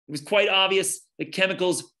 It was quite obvious that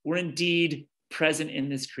chemicals were indeed present in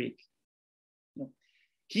this creek.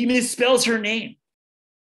 He misspells her name.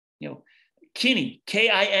 Kinney,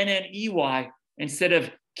 Kinney, instead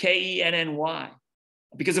of Kenny,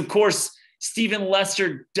 because of course, Stephen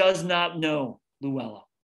Lester does not know Luella,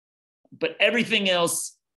 but everything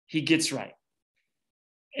else he gets right.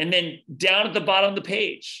 And then down at the bottom of the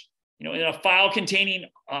page, in a file containing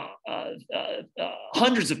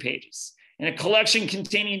hundreds of pages, in a collection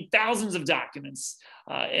containing thousands of documents,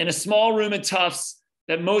 in a small room at Tufts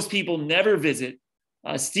that most people never visit,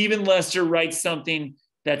 Stephen Lester writes something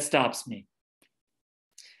that stops me.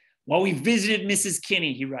 While we visited Mrs.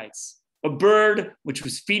 Kinney, he writes, a bird which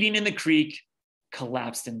was feeding in the creek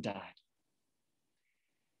collapsed and died.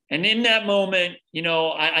 And in that moment,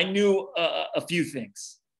 I knew a few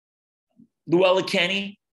things. Luella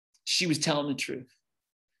Kenny, she was telling the truth.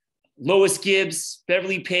 Lois Gibbs,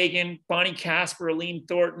 Beverly Pagan, Bonnie Casper, Aline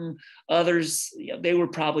Thornton, others, they were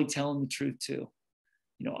probably telling the truth too.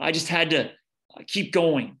 I just had to keep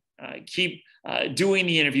going, keep doing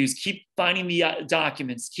the interviews, keep finding the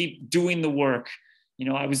documents, keep doing the work.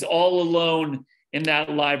 I was all alone in that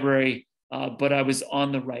library, but I was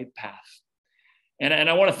on the right path. And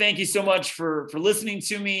I want to thank you so much for listening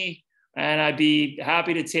to me. And I'd be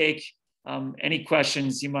happy to take any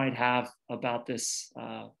questions you might have about this,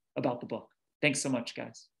 about the book. Thanks so much,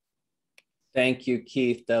 guys. Thank you,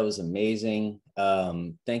 Keith. That was amazing.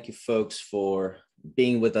 Thank you, folks, for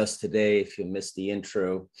being with us today. If you missed the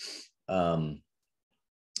intro,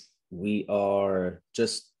 we are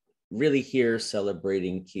just really here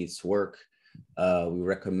celebrating Keith's work. We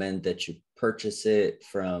recommend that you purchase it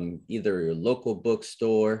from either your local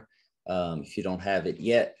bookstore, if you don't have it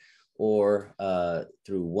yet, or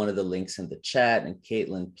through one of the links in the chat. And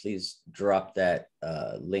Caitlin, please drop that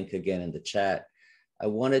link again in the chat. I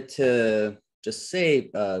wanted to just say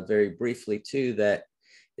very briefly too, that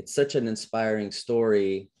it's such an inspiring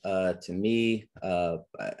story to me.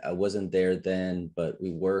 I wasn't there then, but we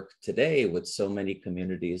work today with so many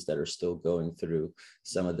communities that are still going through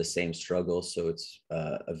some of the same struggles. So it's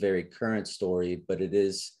a very current story, but it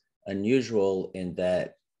is unusual in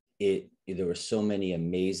that there were so many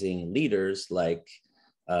amazing leaders like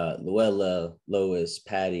Luella, Lois,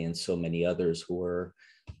 Patty, and so many others who were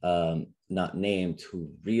not named, who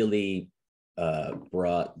really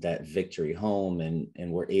brought that victory home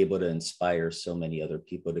and were able to inspire so many other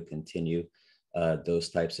people to continue those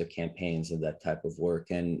types of campaigns and that type of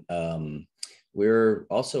work. And we're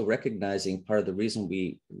also recognizing part of the reason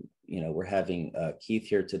we're having Keith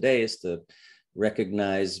here today is to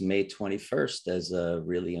recognize May 21st as a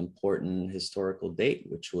really important historical date,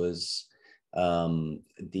 which was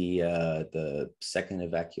the second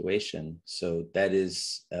evacuation. So that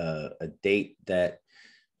is a date that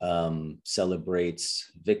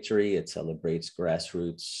celebrates victory. It celebrates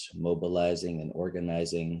grassroots mobilizing and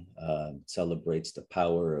organizing, celebrates the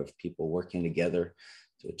power of people working together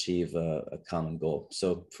to achieve a common goal.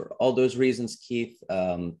 So for all those reasons, Keith,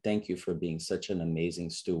 thank you for being such an amazing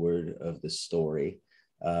steward of the story.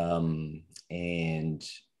 And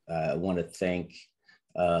I want to thank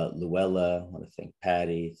Luella, I want to thank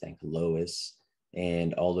Patty, thank Lois,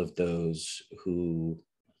 and all of those who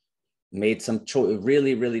made some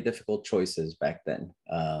really, really difficult choices back then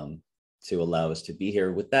to allow us to be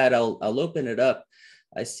here. With that, I'll open it up.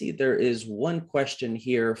 I see there is one question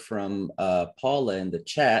here from Paula in the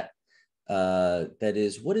chat that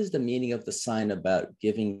is, what is the meaning of the sign about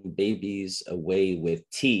giving babies away with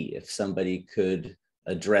tea? If somebody could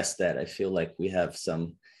address that, I feel like we have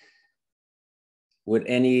some. Would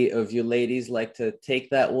any of you ladies like to take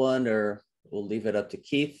that one, or we'll leave it up to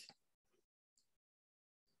Keith?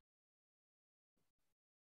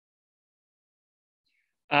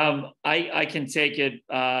 I can take it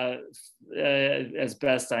as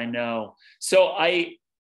best I know. So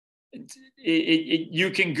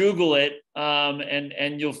you can Google it,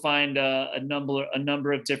 and you'll find a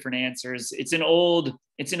number of different answers. It's an old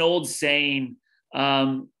saying.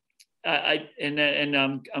 I'm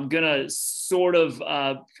gonna sort of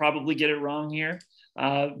probably get it wrong here,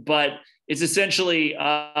 but it's essentially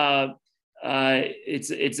to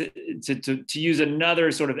use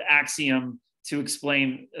another sort of axiom to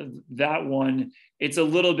explain that one. It's a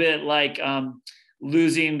little bit like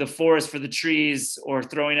losing the forest for the trees, or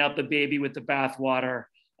throwing out the baby with the bathwater.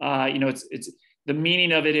 the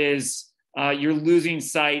meaning of it is you're losing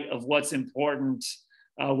sight of what's important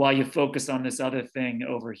while you focus on this other thing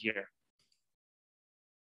over here.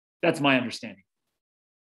 That's my understanding.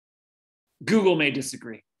 Google may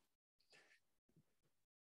disagree.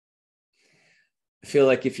 I feel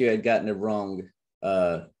like if you had gotten it wrong,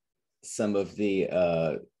 some of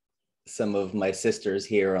my sisters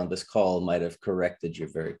here on this call might have corrected you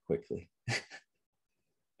very quickly.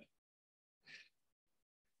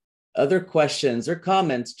 Other questions or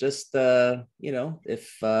comments? Just you know,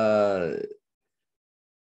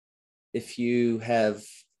 if you have,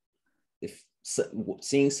 if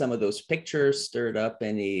seeing some of those pictures stirred up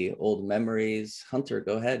any old memories. Hunter,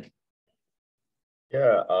 go ahead.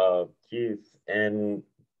 Yeah, Keith, in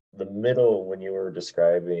the middle, when you were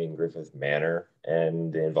describing Griffith Manor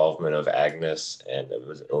and the involvement of Agnes and it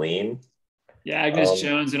was Aline. Yeah, Agnes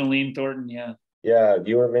Jones and Aline Thornton, yeah. Yeah,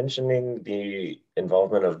 you were mentioning the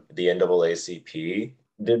involvement of the NAACP.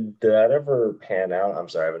 Did that ever pan out? I'm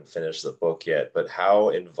sorry, I haven't finished the book yet, but how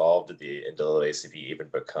involved did the NAACP even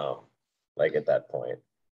become, like at that point?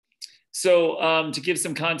 So to give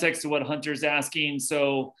some context to what Hunter's asking,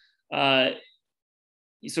 so Griffin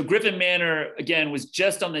Manor, again, was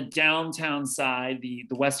just on the downtown side, the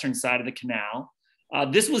western side of the canal.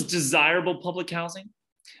 This was desirable public housing.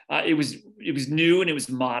 It was new and it was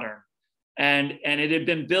modern. And it had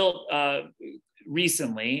been built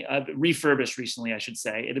recently, refurbished recently, I should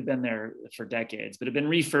say. It had been there for decades, but it had been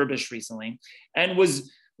refurbished recently and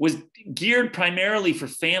was geared primarily for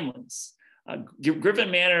families. Griffin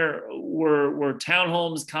Manor were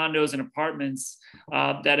townhomes, condos, and apartments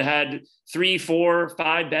that had 3, 4,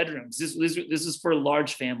 5 bedrooms. This is for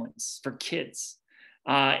large families, for kids,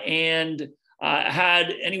 and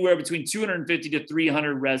had anywhere between 250 to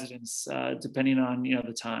 300 residents, depending on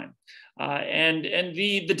the time. And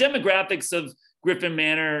the demographics of Griffin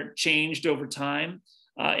Manor changed over time.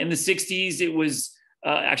 In the 60s, it was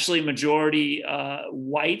actually majority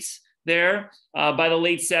white there. By the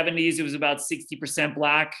late 70s, it was about 60%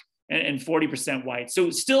 Black and 40% white.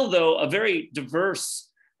 So still, though, a very diverse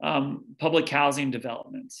public housing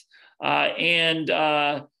development.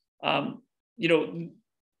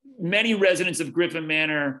 Many residents of Griffin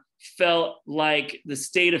Manor felt like the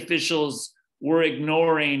state officials were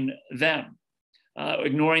ignoring them,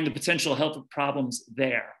 ignoring the potential health problems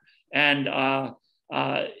there. And so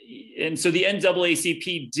the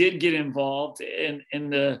NAACP did get involved in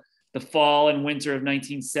the fall and winter of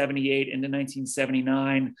 1978 into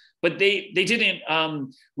 1979, but they didn't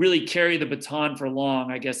really carry the baton for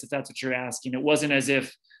long, I guess, if that's what you're asking. It wasn't as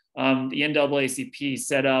if the NAACP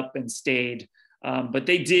set up and stayed, but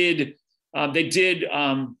they did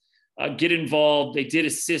get involved. They did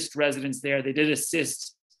assist residents there. They did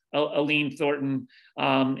assist Aline Thornton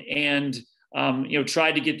and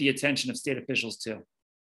tried to get the attention of state officials too.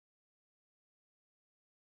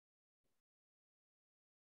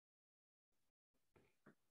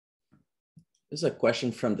 There's a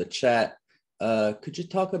question from the chat. Could you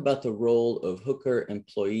talk about the role of hooker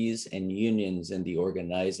employees and unions in the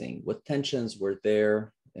organizing? What tensions were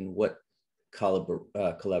there and what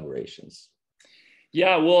collaborations?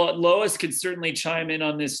 Yeah, well, Lois could certainly chime in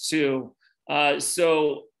on this too.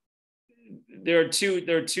 So there are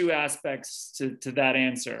two aspects to that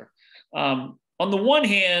answer. On the one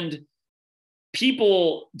hand,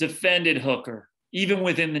 people defended hooker, even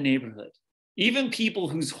within the neighborhood. Even people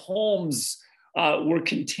whose homes were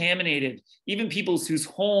contaminated, even people whose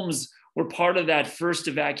homes were part of that first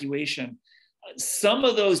evacuation, some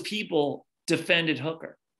of those people defended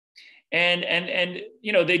hooker. And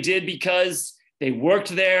they did because they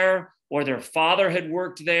worked there, or their father had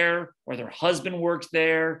worked there, or their husband worked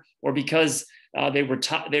there, or because they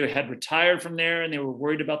had retired from there and they were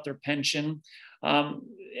worried about their pension.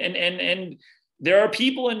 And there are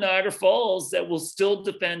people in Niagara Falls that will still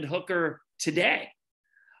defend hooker today.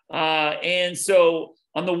 And so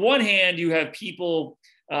on the one hand, you have people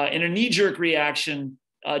in a knee-jerk reaction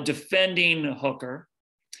defending hooker.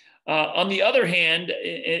 On the other hand,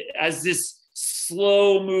 as this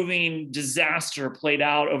slow-moving disaster played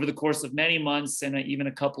out over the course of many months and even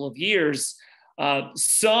a couple of years,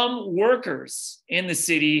 some workers in the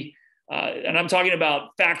city, and I'm talking about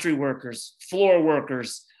factory workers, floor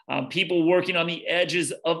workers, people working on the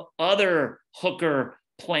edges of other hooker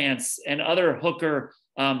plants and other hooker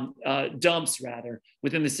dumps, rather,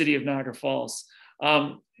 within the city of Niagara Falls,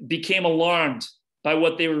 became alarmed by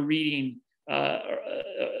what they were reading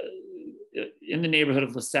in the neighborhood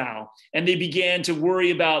of LaSalle. And they began to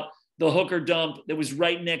worry about the hooker dump that was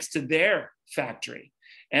right next to their factory.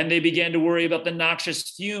 And they began to worry about the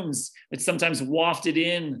noxious fumes that sometimes wafted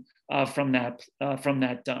in from that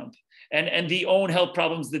dump. and the own health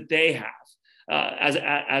problems that they have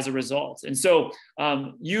as a result. And so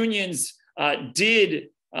unions did,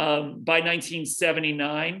 by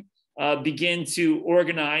 1979, begin to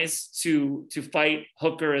organize to fight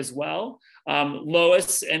hooker as well.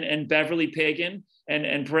 Lois and Beverly Pagan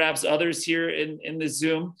and perhaps others here in the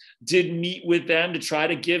Zoom did meet with them to try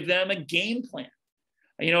to give them a game plan.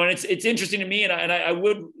 You know, and it's interesting to me, and I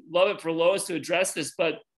would love it for Lois to address this,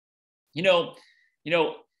 but you know,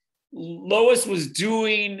 Lois was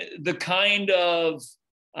doing the kind of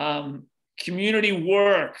community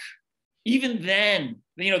work even then,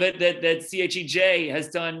 you know, that CHEJ has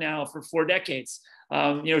done now for 4 decades.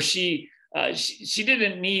 You know, she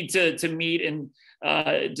didn't need to meet and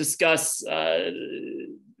discuss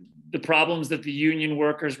the problems that the union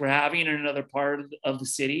workers were having in another part of the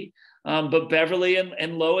city. But Beverly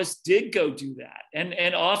and Lois did go do that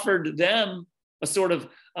and offered them a sort of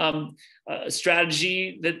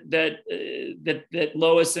strategy that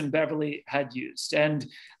Lois and Beverly had used. And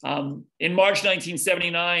in March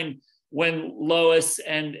 1979, when Lois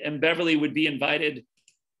and Beverly would be invited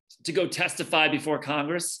to go testify before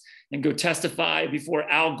Congress and go testify before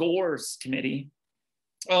Al Gore's committee,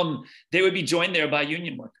 they would be joined there by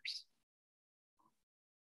union workers.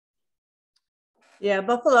 Yeah,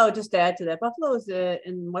 Buffalo, just to add to that, Buffalo is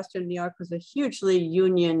in Western New York was a hugely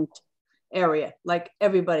union area. Like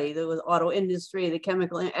everybody, there was auto industry, the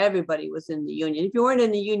chemical, everybody was in the union. If you weren't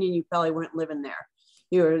in the union, you probably weren't living there.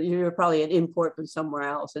 You were probably an import from somewhere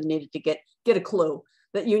else and needed to get a clue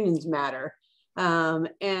that unions matter.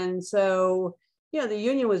 And so, you know, the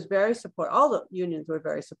union was very supportive. All the unions were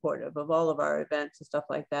very supportive of all of our events and stuff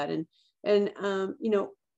like that. And you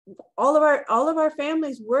know, all of our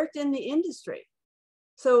families worked in the industry.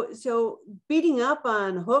 So beating up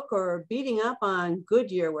on Hook or beating up on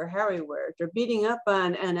Goodyear where Harry worked, or beating up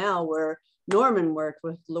on NL where Norman worked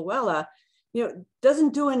with Luella, you know,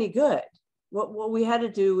 doesn't do any good. What we had to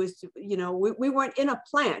do was, you know, we weren't in a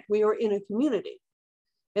plant, we were in a community.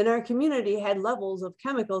 And our community had levels of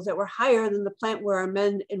chemicals that were higher than the plant where our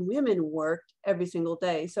men and women worked every single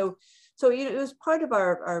day. So you know, it was part of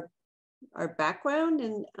our background.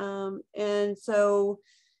 And so,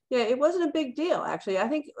 yeah, it wasn't a big deal, actually. I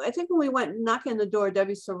think when we went knocking on the door,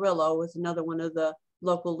 Debbie Cirillo was another one of the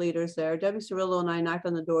local leaders there. Debbie Cirillo and I knocked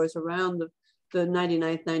on the doors around the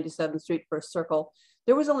 99th, 97th Street First Circle.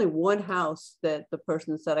 There was only one house that the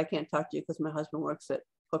person said, I can't talk to you because my husband works at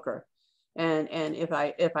Hooker. And if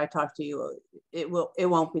I talk to you, it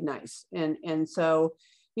won't be nice. And so,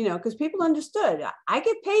 you know, because people understood, I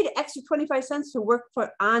get paid extra 25 cents to work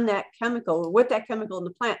on that chemical or with that chemical in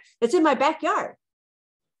the plant. It's in my backyard.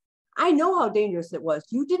 I know how dangerous it was.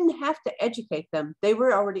 You didn't have to educate them. They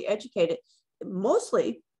were already educated,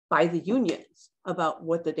 mostly by the unions, about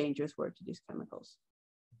what the dangers were to these chemicals.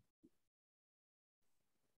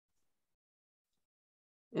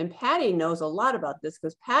 And Patty knows a lot about this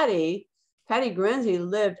because Patty Grenzi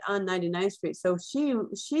lived on 99th Street. So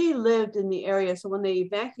she lived in the area. So when they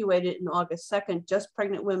evacuated in August 2nd, just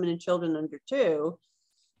pregnant women and children under 2,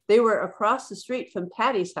 they were across the street from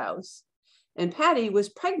Patty's house. And Patty was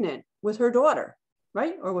pregnant with her daughter,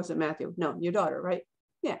 right? Or was it Matthew? No, your daughter, right?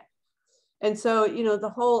 Yeah. And so, you know, the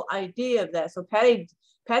whole idea of that. So Patty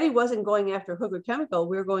wasn't going after Hooker Chemical.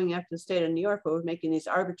 We were going after the state of New York, where we're making these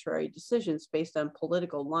arbitrary decisions based on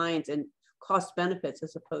political lines and cost benefits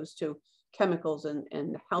as opposed to chemicals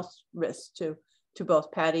and health risks to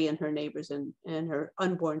both Patty and her neighbors and her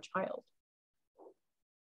unborn child.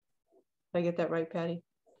 Did I get that right, Patty?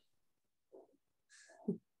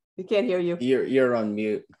 We can't hear you. You're on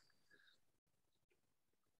mute.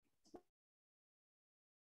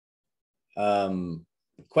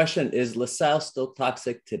 Question, is LaSalle still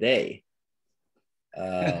toxic today?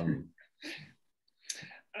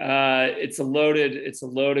 It's a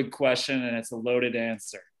loaded question and it's a loaded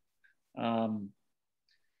answer.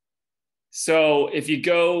 So if you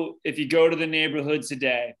go to the neighborhood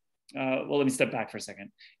today, well, let me step back for a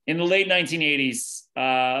second. In the late 1980s,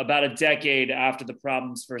 about a decade after the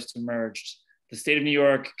problems first emerged, the state of New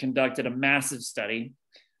York conducted a massive study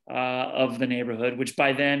of the neighborhood, which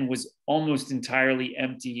by then was almost entirely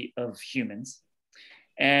empty of humans.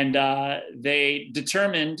 And they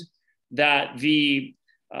determined that the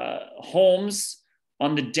homes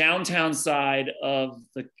on the downtown side of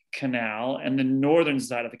the canal and the northern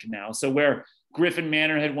side of the canal, so where Griffin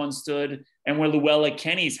Manor had once stood and where Luella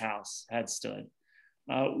Kenny's house had stood,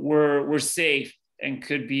 were safe and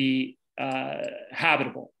could be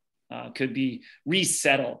habitable, could be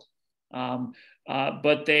resettled.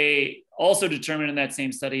 But they also determined in that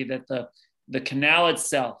same study that the canal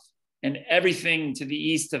itself and everything to the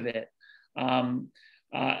east of it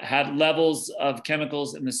had levels of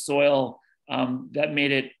chemicals in the soil that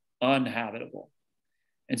made it uninhabitable.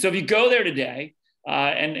 And so if you go there today,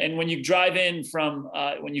 and when you drive in from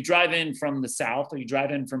the south, or you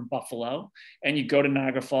drive in from Buffalo and you go to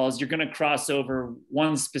Niagara Falls, you're going to cross over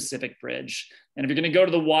one specific bridge. And if you're going to go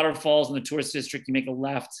to the waterfalls in the tourist district, you make a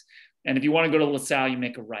left. And if you want to go to LaSalle, you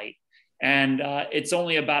make a right. And it's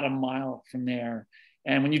only about a mile from there.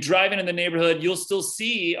 And when you drive into the neighborhood, you'll still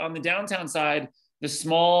see on the downtown side the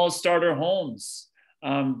small starter homes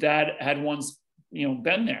that had once,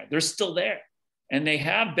 been there. They're still there, and they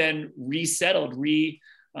have been resettled,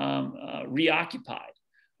 reoccupied.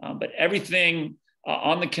 But everything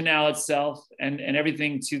on the canal itself and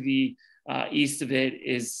everything to the east of it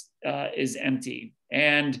is empty.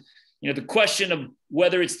 And the question of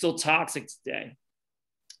whether it's still toxic today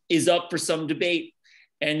is up for some debate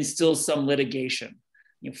and still some litigation.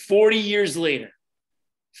 40 years later,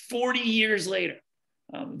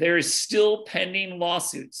 there is still pending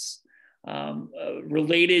lawsuits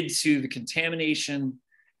related to the contamination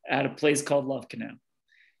at a place called Love Canal.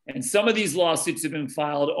 And some of these lawsuits have been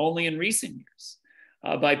filed only in recent years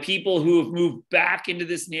by people who have moved back into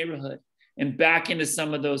this neighborhood and back into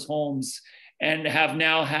some of those homes and have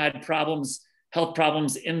now had health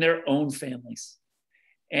problems in their own families.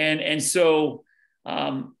 And so,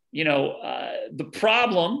 the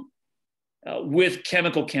problem with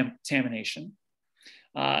chemical contamination,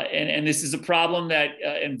 and this is a problem that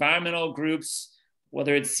environmental groups,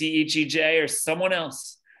 whether it's CHEJ or someone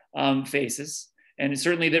else, faces, and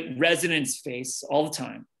certainly that residents face all the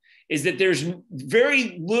time, is that there's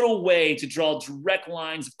very little way to draw direct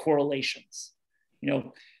lines of correlations.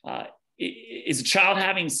 Is a child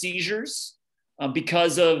having seizures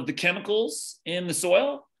because of the chemicals in the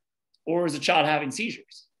soil, or is a child having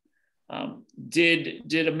seizures?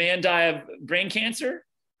 Did a man die of brain cancer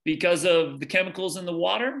because of the chemicals in the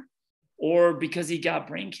water, or because he got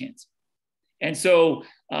brain cancer? And so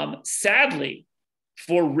sadly,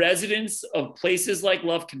 for residents of places like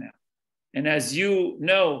Love Canal, and as you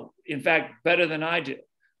know, in fact, better than I do,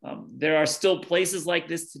 there are still places like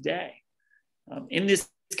this today in this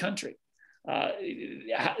country.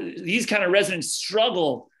 These kind of residents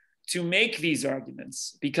struggle to make these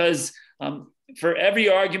arguments because for every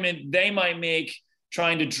argument they might make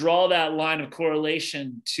trying to draw that line of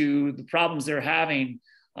correlation to the problems they're having,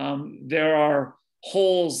 there are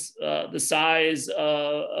holes the size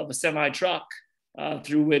of a semi-truck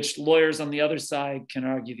through which lawyers on the other side can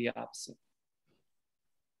argue the opposite.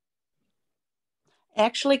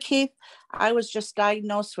 Actually, Keith, I was just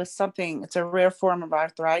diagnosed with something. It's a rare form of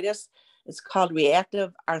arthritis. It's called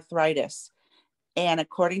reactive arthritis. And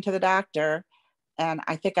according to the doctor, and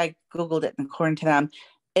I think I Googled it, and according to them,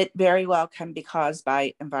 it very well can be caused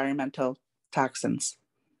by environmental toxins.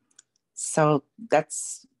 So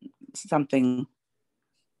that's something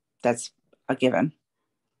that's a given.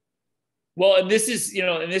 Well, and this is,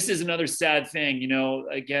 another sad thing,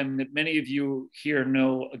 again, that many of you here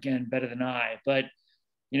know, again, better than I, but,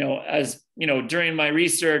 as, during my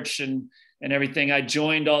research and everything, I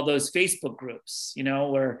joined all those Facebook groups,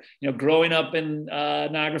 where, growing up in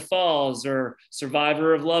Niagara Falls, or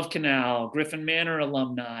survivor of Love Canal, Griffin Manor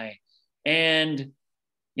alumni. And,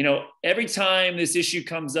 every time this issue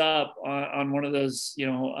comes up on one of those,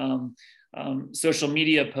 social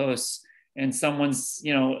media posts, and someone,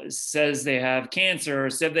 says they have cancer or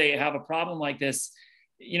said they have a problem like this,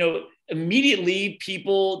 immediately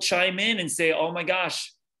people chime in and say, oh my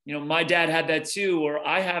gosh, my dad had that too, or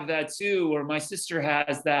I have that too, or my sister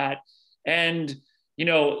has that. And,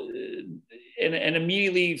 and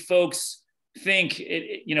immediately folks think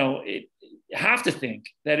have to think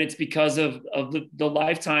that it's because of the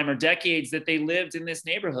lifetime or decades that they lived in this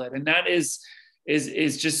neighborhood. And that is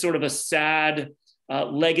just sort of a sad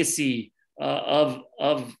legacy of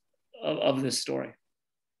this story.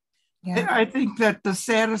 Yeah, I think that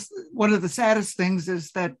one of the saddest things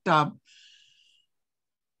is that,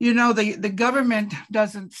 the government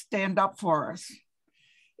doesn't stand up for us.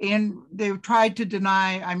 And they've tried to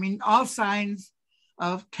deny, all signs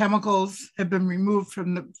of chemicals have been removed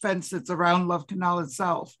from the fence that's around Love Canal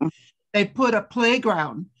itself. They put a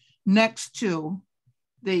playground next to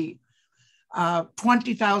the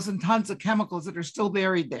 20,000 tons of chemicals that are still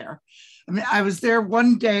buried there. I was there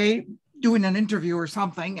one day doing an interview or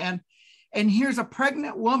something, and here's a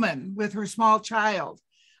pregnant woman with her small child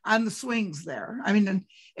on the swings there.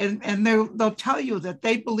 And they'll tell you that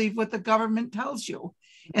they believe what the government tells you.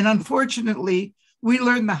 And unfortunately, we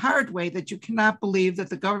learned the hard way that you cannot believe that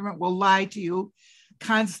the government will lie to you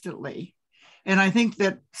constantly. And I think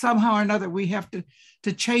that somehow or another, we have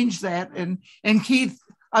to change that. And Keith,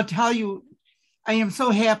 I'll tell you, I am so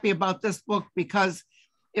happy about this book because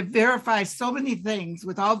it verifies so many things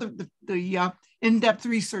with all the in-depth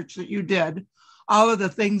research that you did, all of the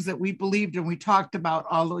things that we believed and we talked about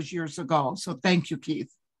all those years ago. So thank you,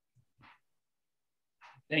 Keith.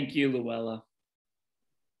 Thank you, Luella.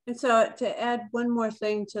 And so to add one more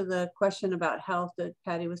thing to the question about health that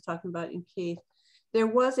Patty was talking about and Keith, there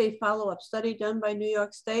was a follow-up study done by New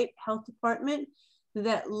York State Health Department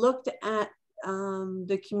that looked at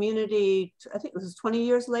the community. I think it was 20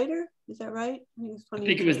 years later. Is that right? I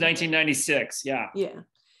think it was 1996. Yeah. Yeah.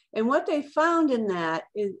 And what they found in that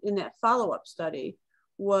follow-up study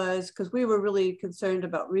was, because we were really concerned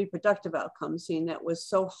about reproductive outcomes, seeing that was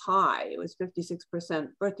so high. It was 56%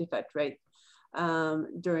 birth defect rate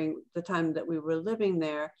during the time that we were living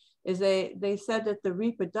there, is they said that the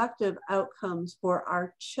reproductive outcomes for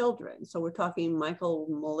our children, so we're talking Michael,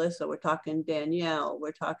 Melissa, we're talking Danielle,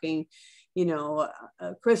 we're talking,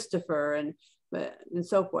 Christopher and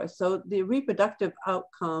so forth. So the reproductive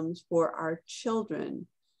outcomes for our children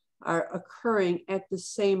are occurring at the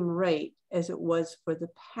same rate as it was for the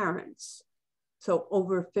parents. So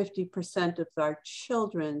over 50% of our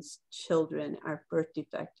children's children are birth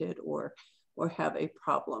defected or have a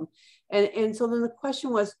problem. And so then the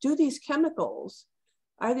question was, are these chemicals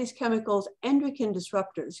endocrine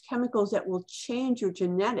disruptors, chemicals that will change your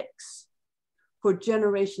genetics for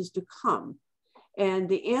generations to come? And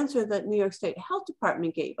the answer that New York State Health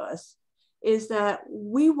Department gave us is that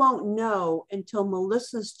we won't know until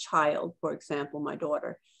Melissa's child, for example, my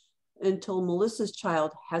daughter, until Melissa's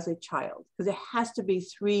child has a child, because it has to be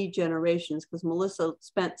 3 generations, because Melissa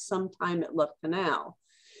spent some time at Love Canal.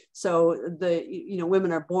 So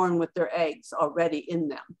women are born with their eggs already in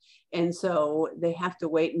them. And so they have to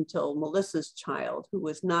wait until Melissa's child, who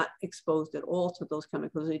was not exposed at all to those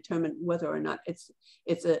chemicals, to determine whether or not it's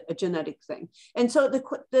a genetic thing. And so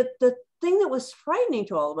the thing that was frightening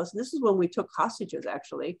to all of us, and this is when we took hostages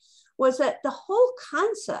actually, was that the whole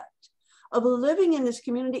concept of living in this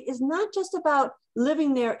community is not just about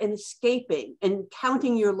living there and escaping and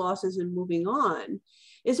counting your losses and moving on,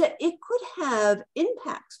 is that it could have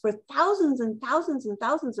impacts for thousands and thousands and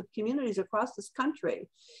thousands of communities across this country,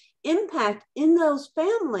 impact in those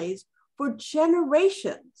families for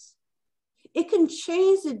generations. It can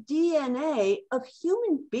change the DNA of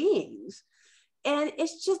human beings. And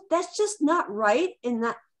that's just not right and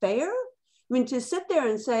not fair. I mean, to sit there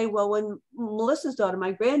and say, well, when Melissa's daughter,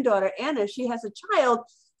 my granddaughter, Anna, she has a child,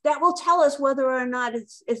 that will tell us whether or not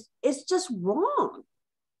it's just wrong.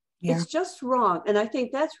 Yeah. It's just wrong. And I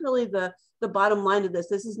think that's really the bottom line of this.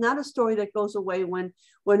 This is not a story that goes away when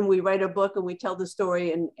we write a book and we tell the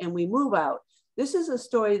story and we move out. This is a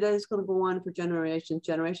story that is going to go on for generation.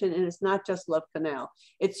 And it's not just Love Canal.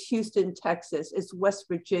 It's Houston, Texas. It's West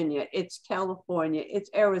Virginia. It's California. It's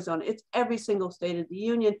Arizona. It's every single state of the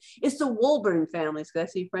union. It's the Woolburn families, because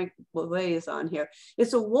I see Frank Bovet is on here.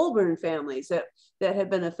 It's the Woolburn families that have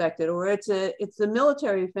been affected, or it's the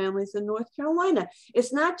military families in North Carolina.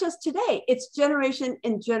 It's not just today. It's generation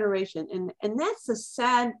and generation. And that's the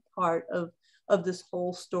sad part of this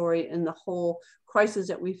whole story and the whole crisis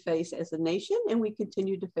that we face as a nation and we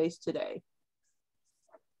continue to face today.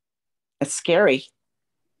 It's scary.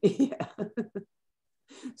 Yeah.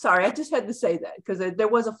 Sorry, I just had to say that because there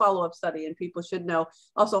was a follow-up study and people should know.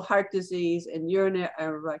 Also heart disease and urinary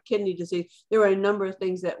or kidney disease. There were a number of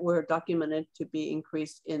things that were documented to be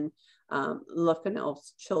increased in Love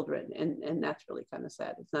Canal's children. And that's really kind of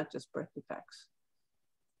sad. It's not just birth defects.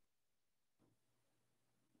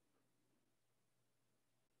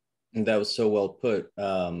 And that was so well put.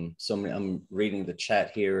 I'm reading the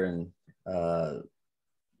chat here, and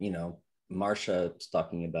Marsha is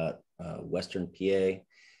talking about Western PA,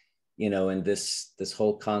 and this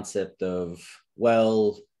whole concept of,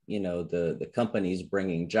 well, the company's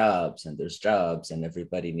bringing jobs and there's jobs and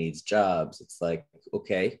everybody needs jobs. It's like,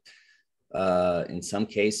 okay, in some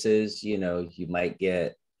cases, you might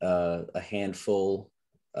get a handful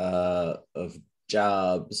of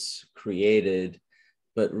jobs created.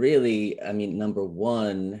 But really, I mean, number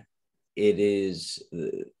one, it is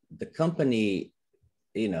the company,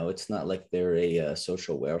 it's not like they're a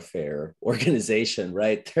social welfare organization,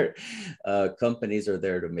 right? Companies are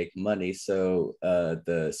there to make money. So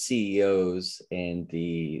the CEOs and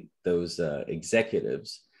those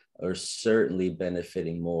executives are certainly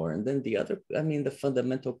benefiting more. And then the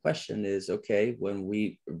fundamental question is, okay, when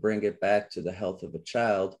we bring it back to the health of a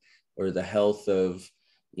child or the health of,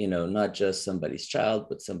 not just somebody's child,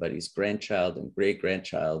 but somebody's grandchild and great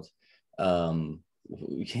grandchild, what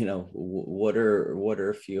are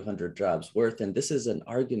a few hundred jobs worth? And this is an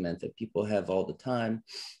argument that people have all the time.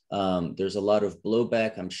 There's a lot of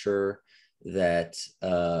blowback, I'm sure, that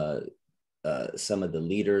some of the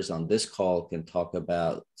leaders on this call can talk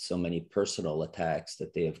about so many personal attacks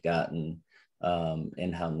that they have gotten,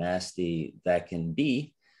 and how nasty that can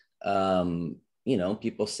be. You know,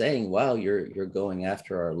 people saying, wow, you're going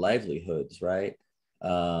after our livelihoods, right?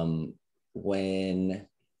 When,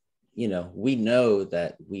 you know, we know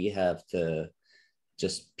that we have to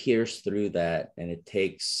just pierce through that, and it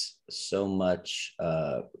takes so much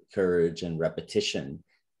courage and repetition,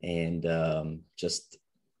 and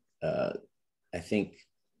I think,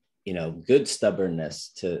 you know, good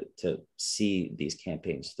stubbornness to see these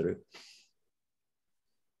campaigns through.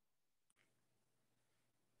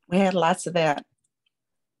 We had lots of that.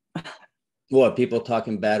 What, people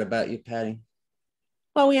talking bad about you, Patty?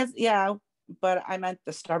 Well, we had, yeah, but I meant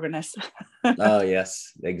the stubbornness. Oh,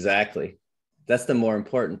 yes, exactly. That's the more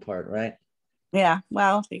important part, right? Yeah,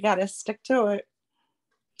 well, you got to stick to it.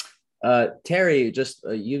 Terry, just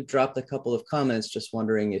you dropped a couple of comments, just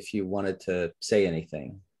wondering if you wanted to say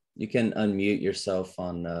anything. You can unmute yourself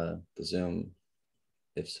on the Zoom,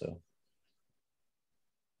 if so.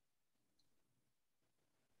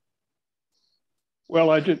 Well,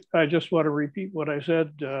 I just want to repeat what I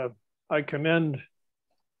said. I commend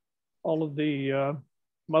all of the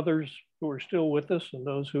mothers who are still with us and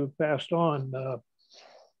those who have passed on.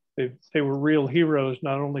 They were real heroes,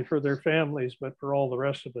 not only for their families, but for all the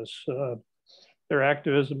rest of us. Their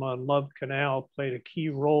activism on Love Canal played a key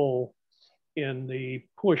role in the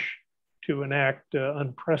push to enact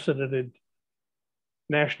unprecedented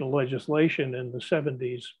national legislation in the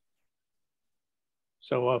 70s.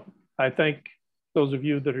 So I thank those of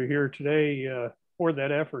you that are here today for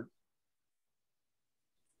that effort.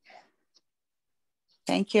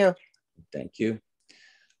 Thank you. Thank you.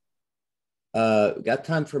 Got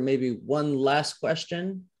time for maybe one last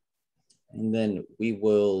question, and then we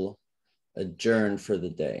will adjourn for the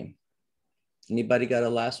day. Anybody got a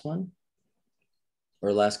last one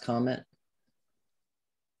or last comment?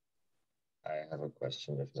 I have a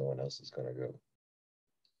question if no one else is going to go.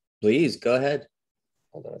 Please go ahead.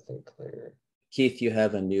 Hold on, I think clear. Keith, you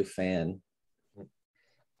have a new fan.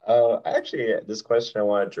 Actually, this question I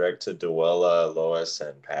want to direct to Luella, Lois,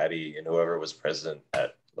 and Patty, and whoever was present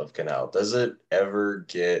at Love Canal. Does it ever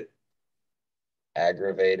get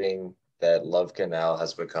aggravating that Love Canal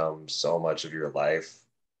has become so much of your life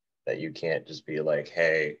that you can't just be like,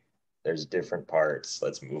 hey, there's different parts,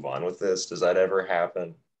 let's move on with this? Does that ever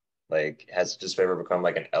happen? Like, has it just ever become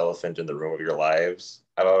like an elephant in the room of your lives?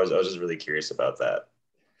 I was just really curious about that.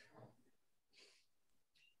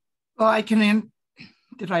 Well, I can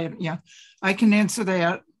answer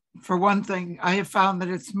that. For one thing, I have found that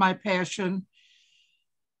it's my passion,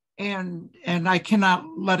 and I cannot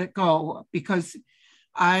let it go, because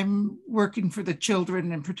I'm working for the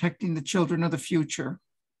children and protecting the children of the future.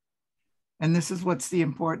 And this is what's the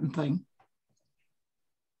important thing.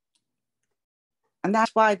 And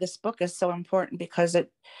that's why this book is so important, because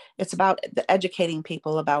it's about educating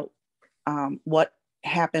people about what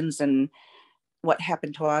happens and what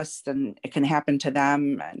happened to us, and it can happen to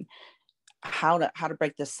them, and how to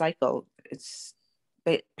break this cycle.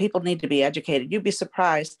 People need to be educated. You'd be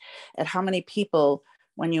surprised at how many people,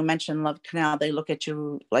 when you mention Love Canal, they look at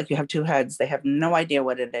you like you have two heads. They have no idea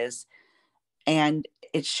what it is, and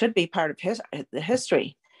it should be part of the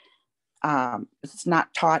history. It's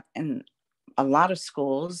not taught in a lot of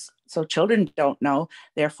schools, so children don't know.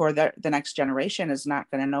 Therefore, the next generation is not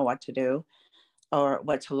going to know what to do or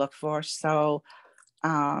what to look for. So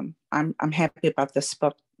I'm happy about this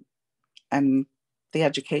book and the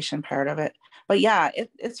education part of it. But yeah,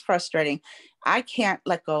 it's frustrating. I can't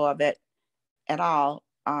let go of it at all,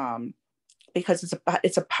 because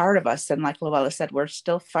it's a part of us. And like Luella said, we're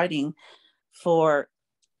still fighting for,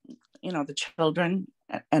 the children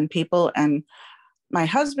and people. And my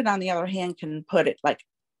husband, on the other hand, can put it like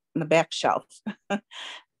in the back shelf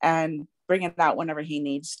and bring it out whenever he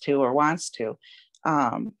needs to or wants to.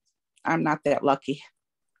 I'm not that lucky.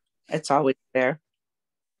 It's always there.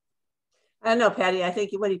 I don't know, Patty. I think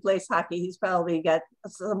when he plays hockey, he's probably got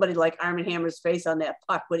somebody like Arm & Hammer's face on that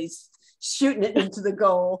puck when he's shooting it into the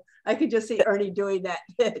goal. I could just see Ernie doing that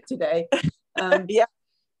today. Yeah.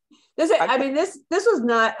 This was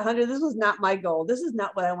not, Hunter, this was not my goal. This is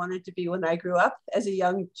not what I wanted to be when I grew up as a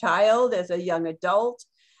young child, as a young adult.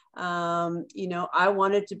 I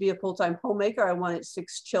wanted to be a full-time homemaker. I wanted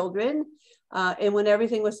 6 children. And when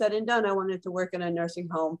everything was said and done, I wanted to work in a nursing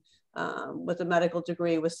home with a medical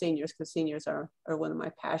degree with seniors, because seniors are one of my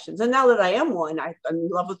passions. And now that I am one, I'm in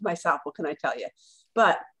love with myself. What can I tell you?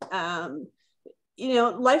 But,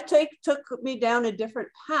 life took me down a different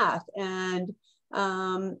path. And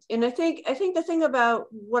And I think the thing about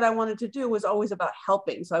what I wanted to do was always about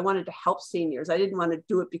helping. So I wanted to help seniors. I didn't want to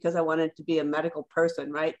do it because I wanted to be a medical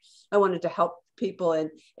person, right? I wanted to help people,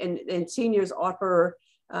 and seniors offer,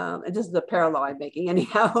 and this is the parallel I'm making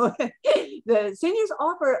anyhow, the seniors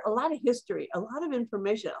offer a lot of history, a lot of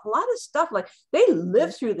information, a lot of stuff. Like, they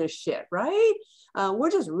live through this shit, right? We're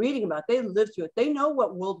just reading about it. They lived through it. They know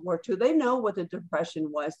what World War II, they know what the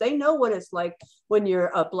Depression was. They know what it's like when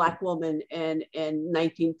you're a Black woman in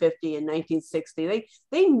 1950 and 1960.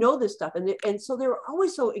 They know this stuff. And so they were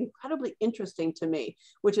always so incredibly interesting to me,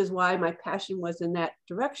 which is why my passion was in that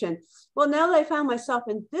direction. Well, now that I found myself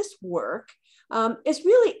in this work, it's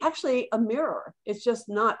really actually a mirror. It's just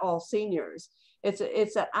not all seniors. It's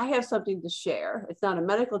I have something to share. It's not a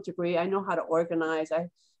medical degree. I know how to organize.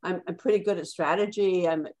 I'm pretty good at strategy.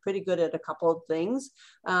 I'm pretty good at a couple of things.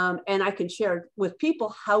 And I can share with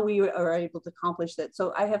people how we are able to accomplish that.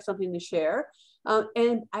 So I have something to share.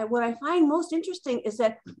 And what I find most interesting is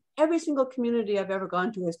that every single community I've ever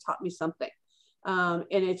gone to has taught me something. And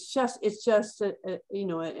it's just you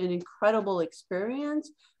know, an incredible experience.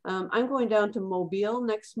 I'm going down to Mobile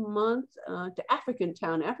next month, to African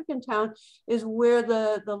Town. African Town is where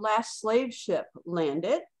the last slave ship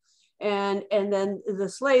landed. And then the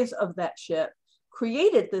slaves of that ship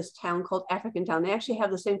created this town called African Town. They actually have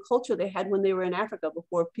the same culture they had when they were in Africa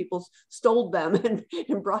before people stole them and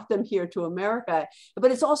brought them here to America. But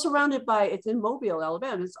it's all surrounded by, it's in Mobile,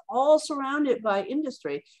 Alabama. It's all surrounded by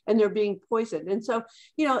industry, and they're being poisoned. And so,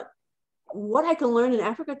 you know, what I can learn in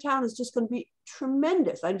Africa Town is just going to be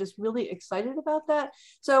tremendous. I'm just really excited about that.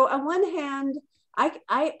 So on one hand,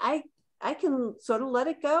 I can sort of let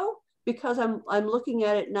it go, because I'm looking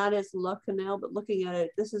at it not as Love Canal, but looking at it,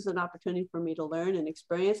 this is an opportunity for me to learn and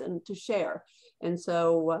experience and to share. And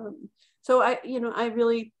so, so I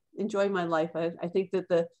really enjoy my life. I think that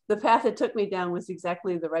the path it took me down was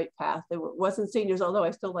exactly the right path. It wasn't seniors, although I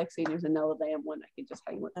still like seniors, and now that I am one, I can just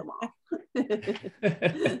hang with them all.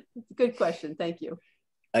 It's a good question. Thank you.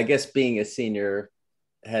 I guess being a senior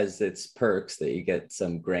has its perks that you get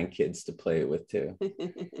some grandkids to play with too.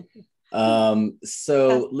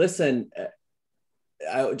 So listen,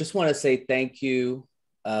 I just want to say thank you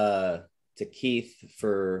to Keith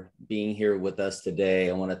for being here with us today.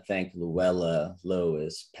 I want to thank Luella,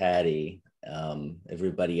 Lois, Patty,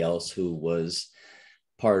 everybody else who was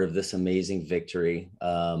part of this amazing victory.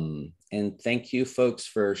 And thank you folks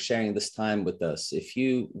for sharing this time with us. If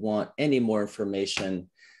you want any more information,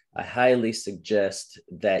 I highly suggest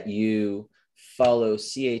that you follow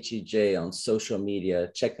CHEJ on social media.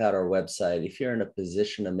 Check out our website. If you're in a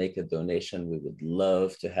position to make a donation, we would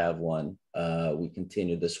love to have one. We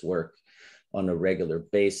continue this work on a regular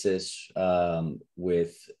basis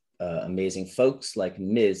with amazing folks like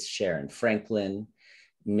Ms. Sharon Franklin,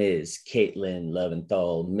 Ms. Caitlin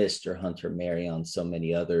Leventhal, Mr. Hunter Marion, so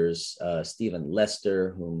many others, Stephen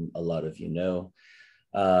Lester, whom a lot of you know.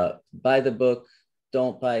 Buy the book.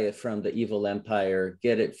 Don't buy it from the Evil Empire.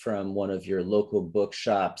 Get it from one of your local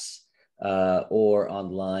bookshops or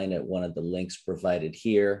online at one of the links provided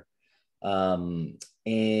here.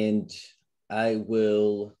 And I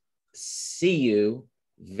will see you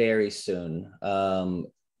very soon.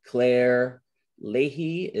 Claire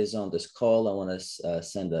Leahy is on this call. I want to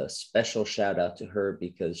send a special shout out to her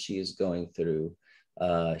because she is going through,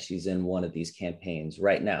 she's in one of these campaigns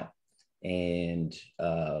right now. And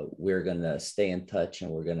we're going to stay in touch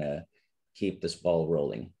and we're going to keep this ball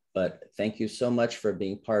rolling. But thank you so much for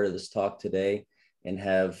being part of this talk today, and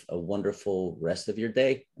have a wonderful rest of your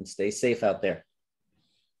day and stay safe out there.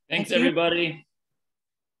 Thanks, everybody.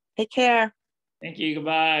 Take care. Thank you.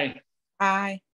 Goodbye. Bye.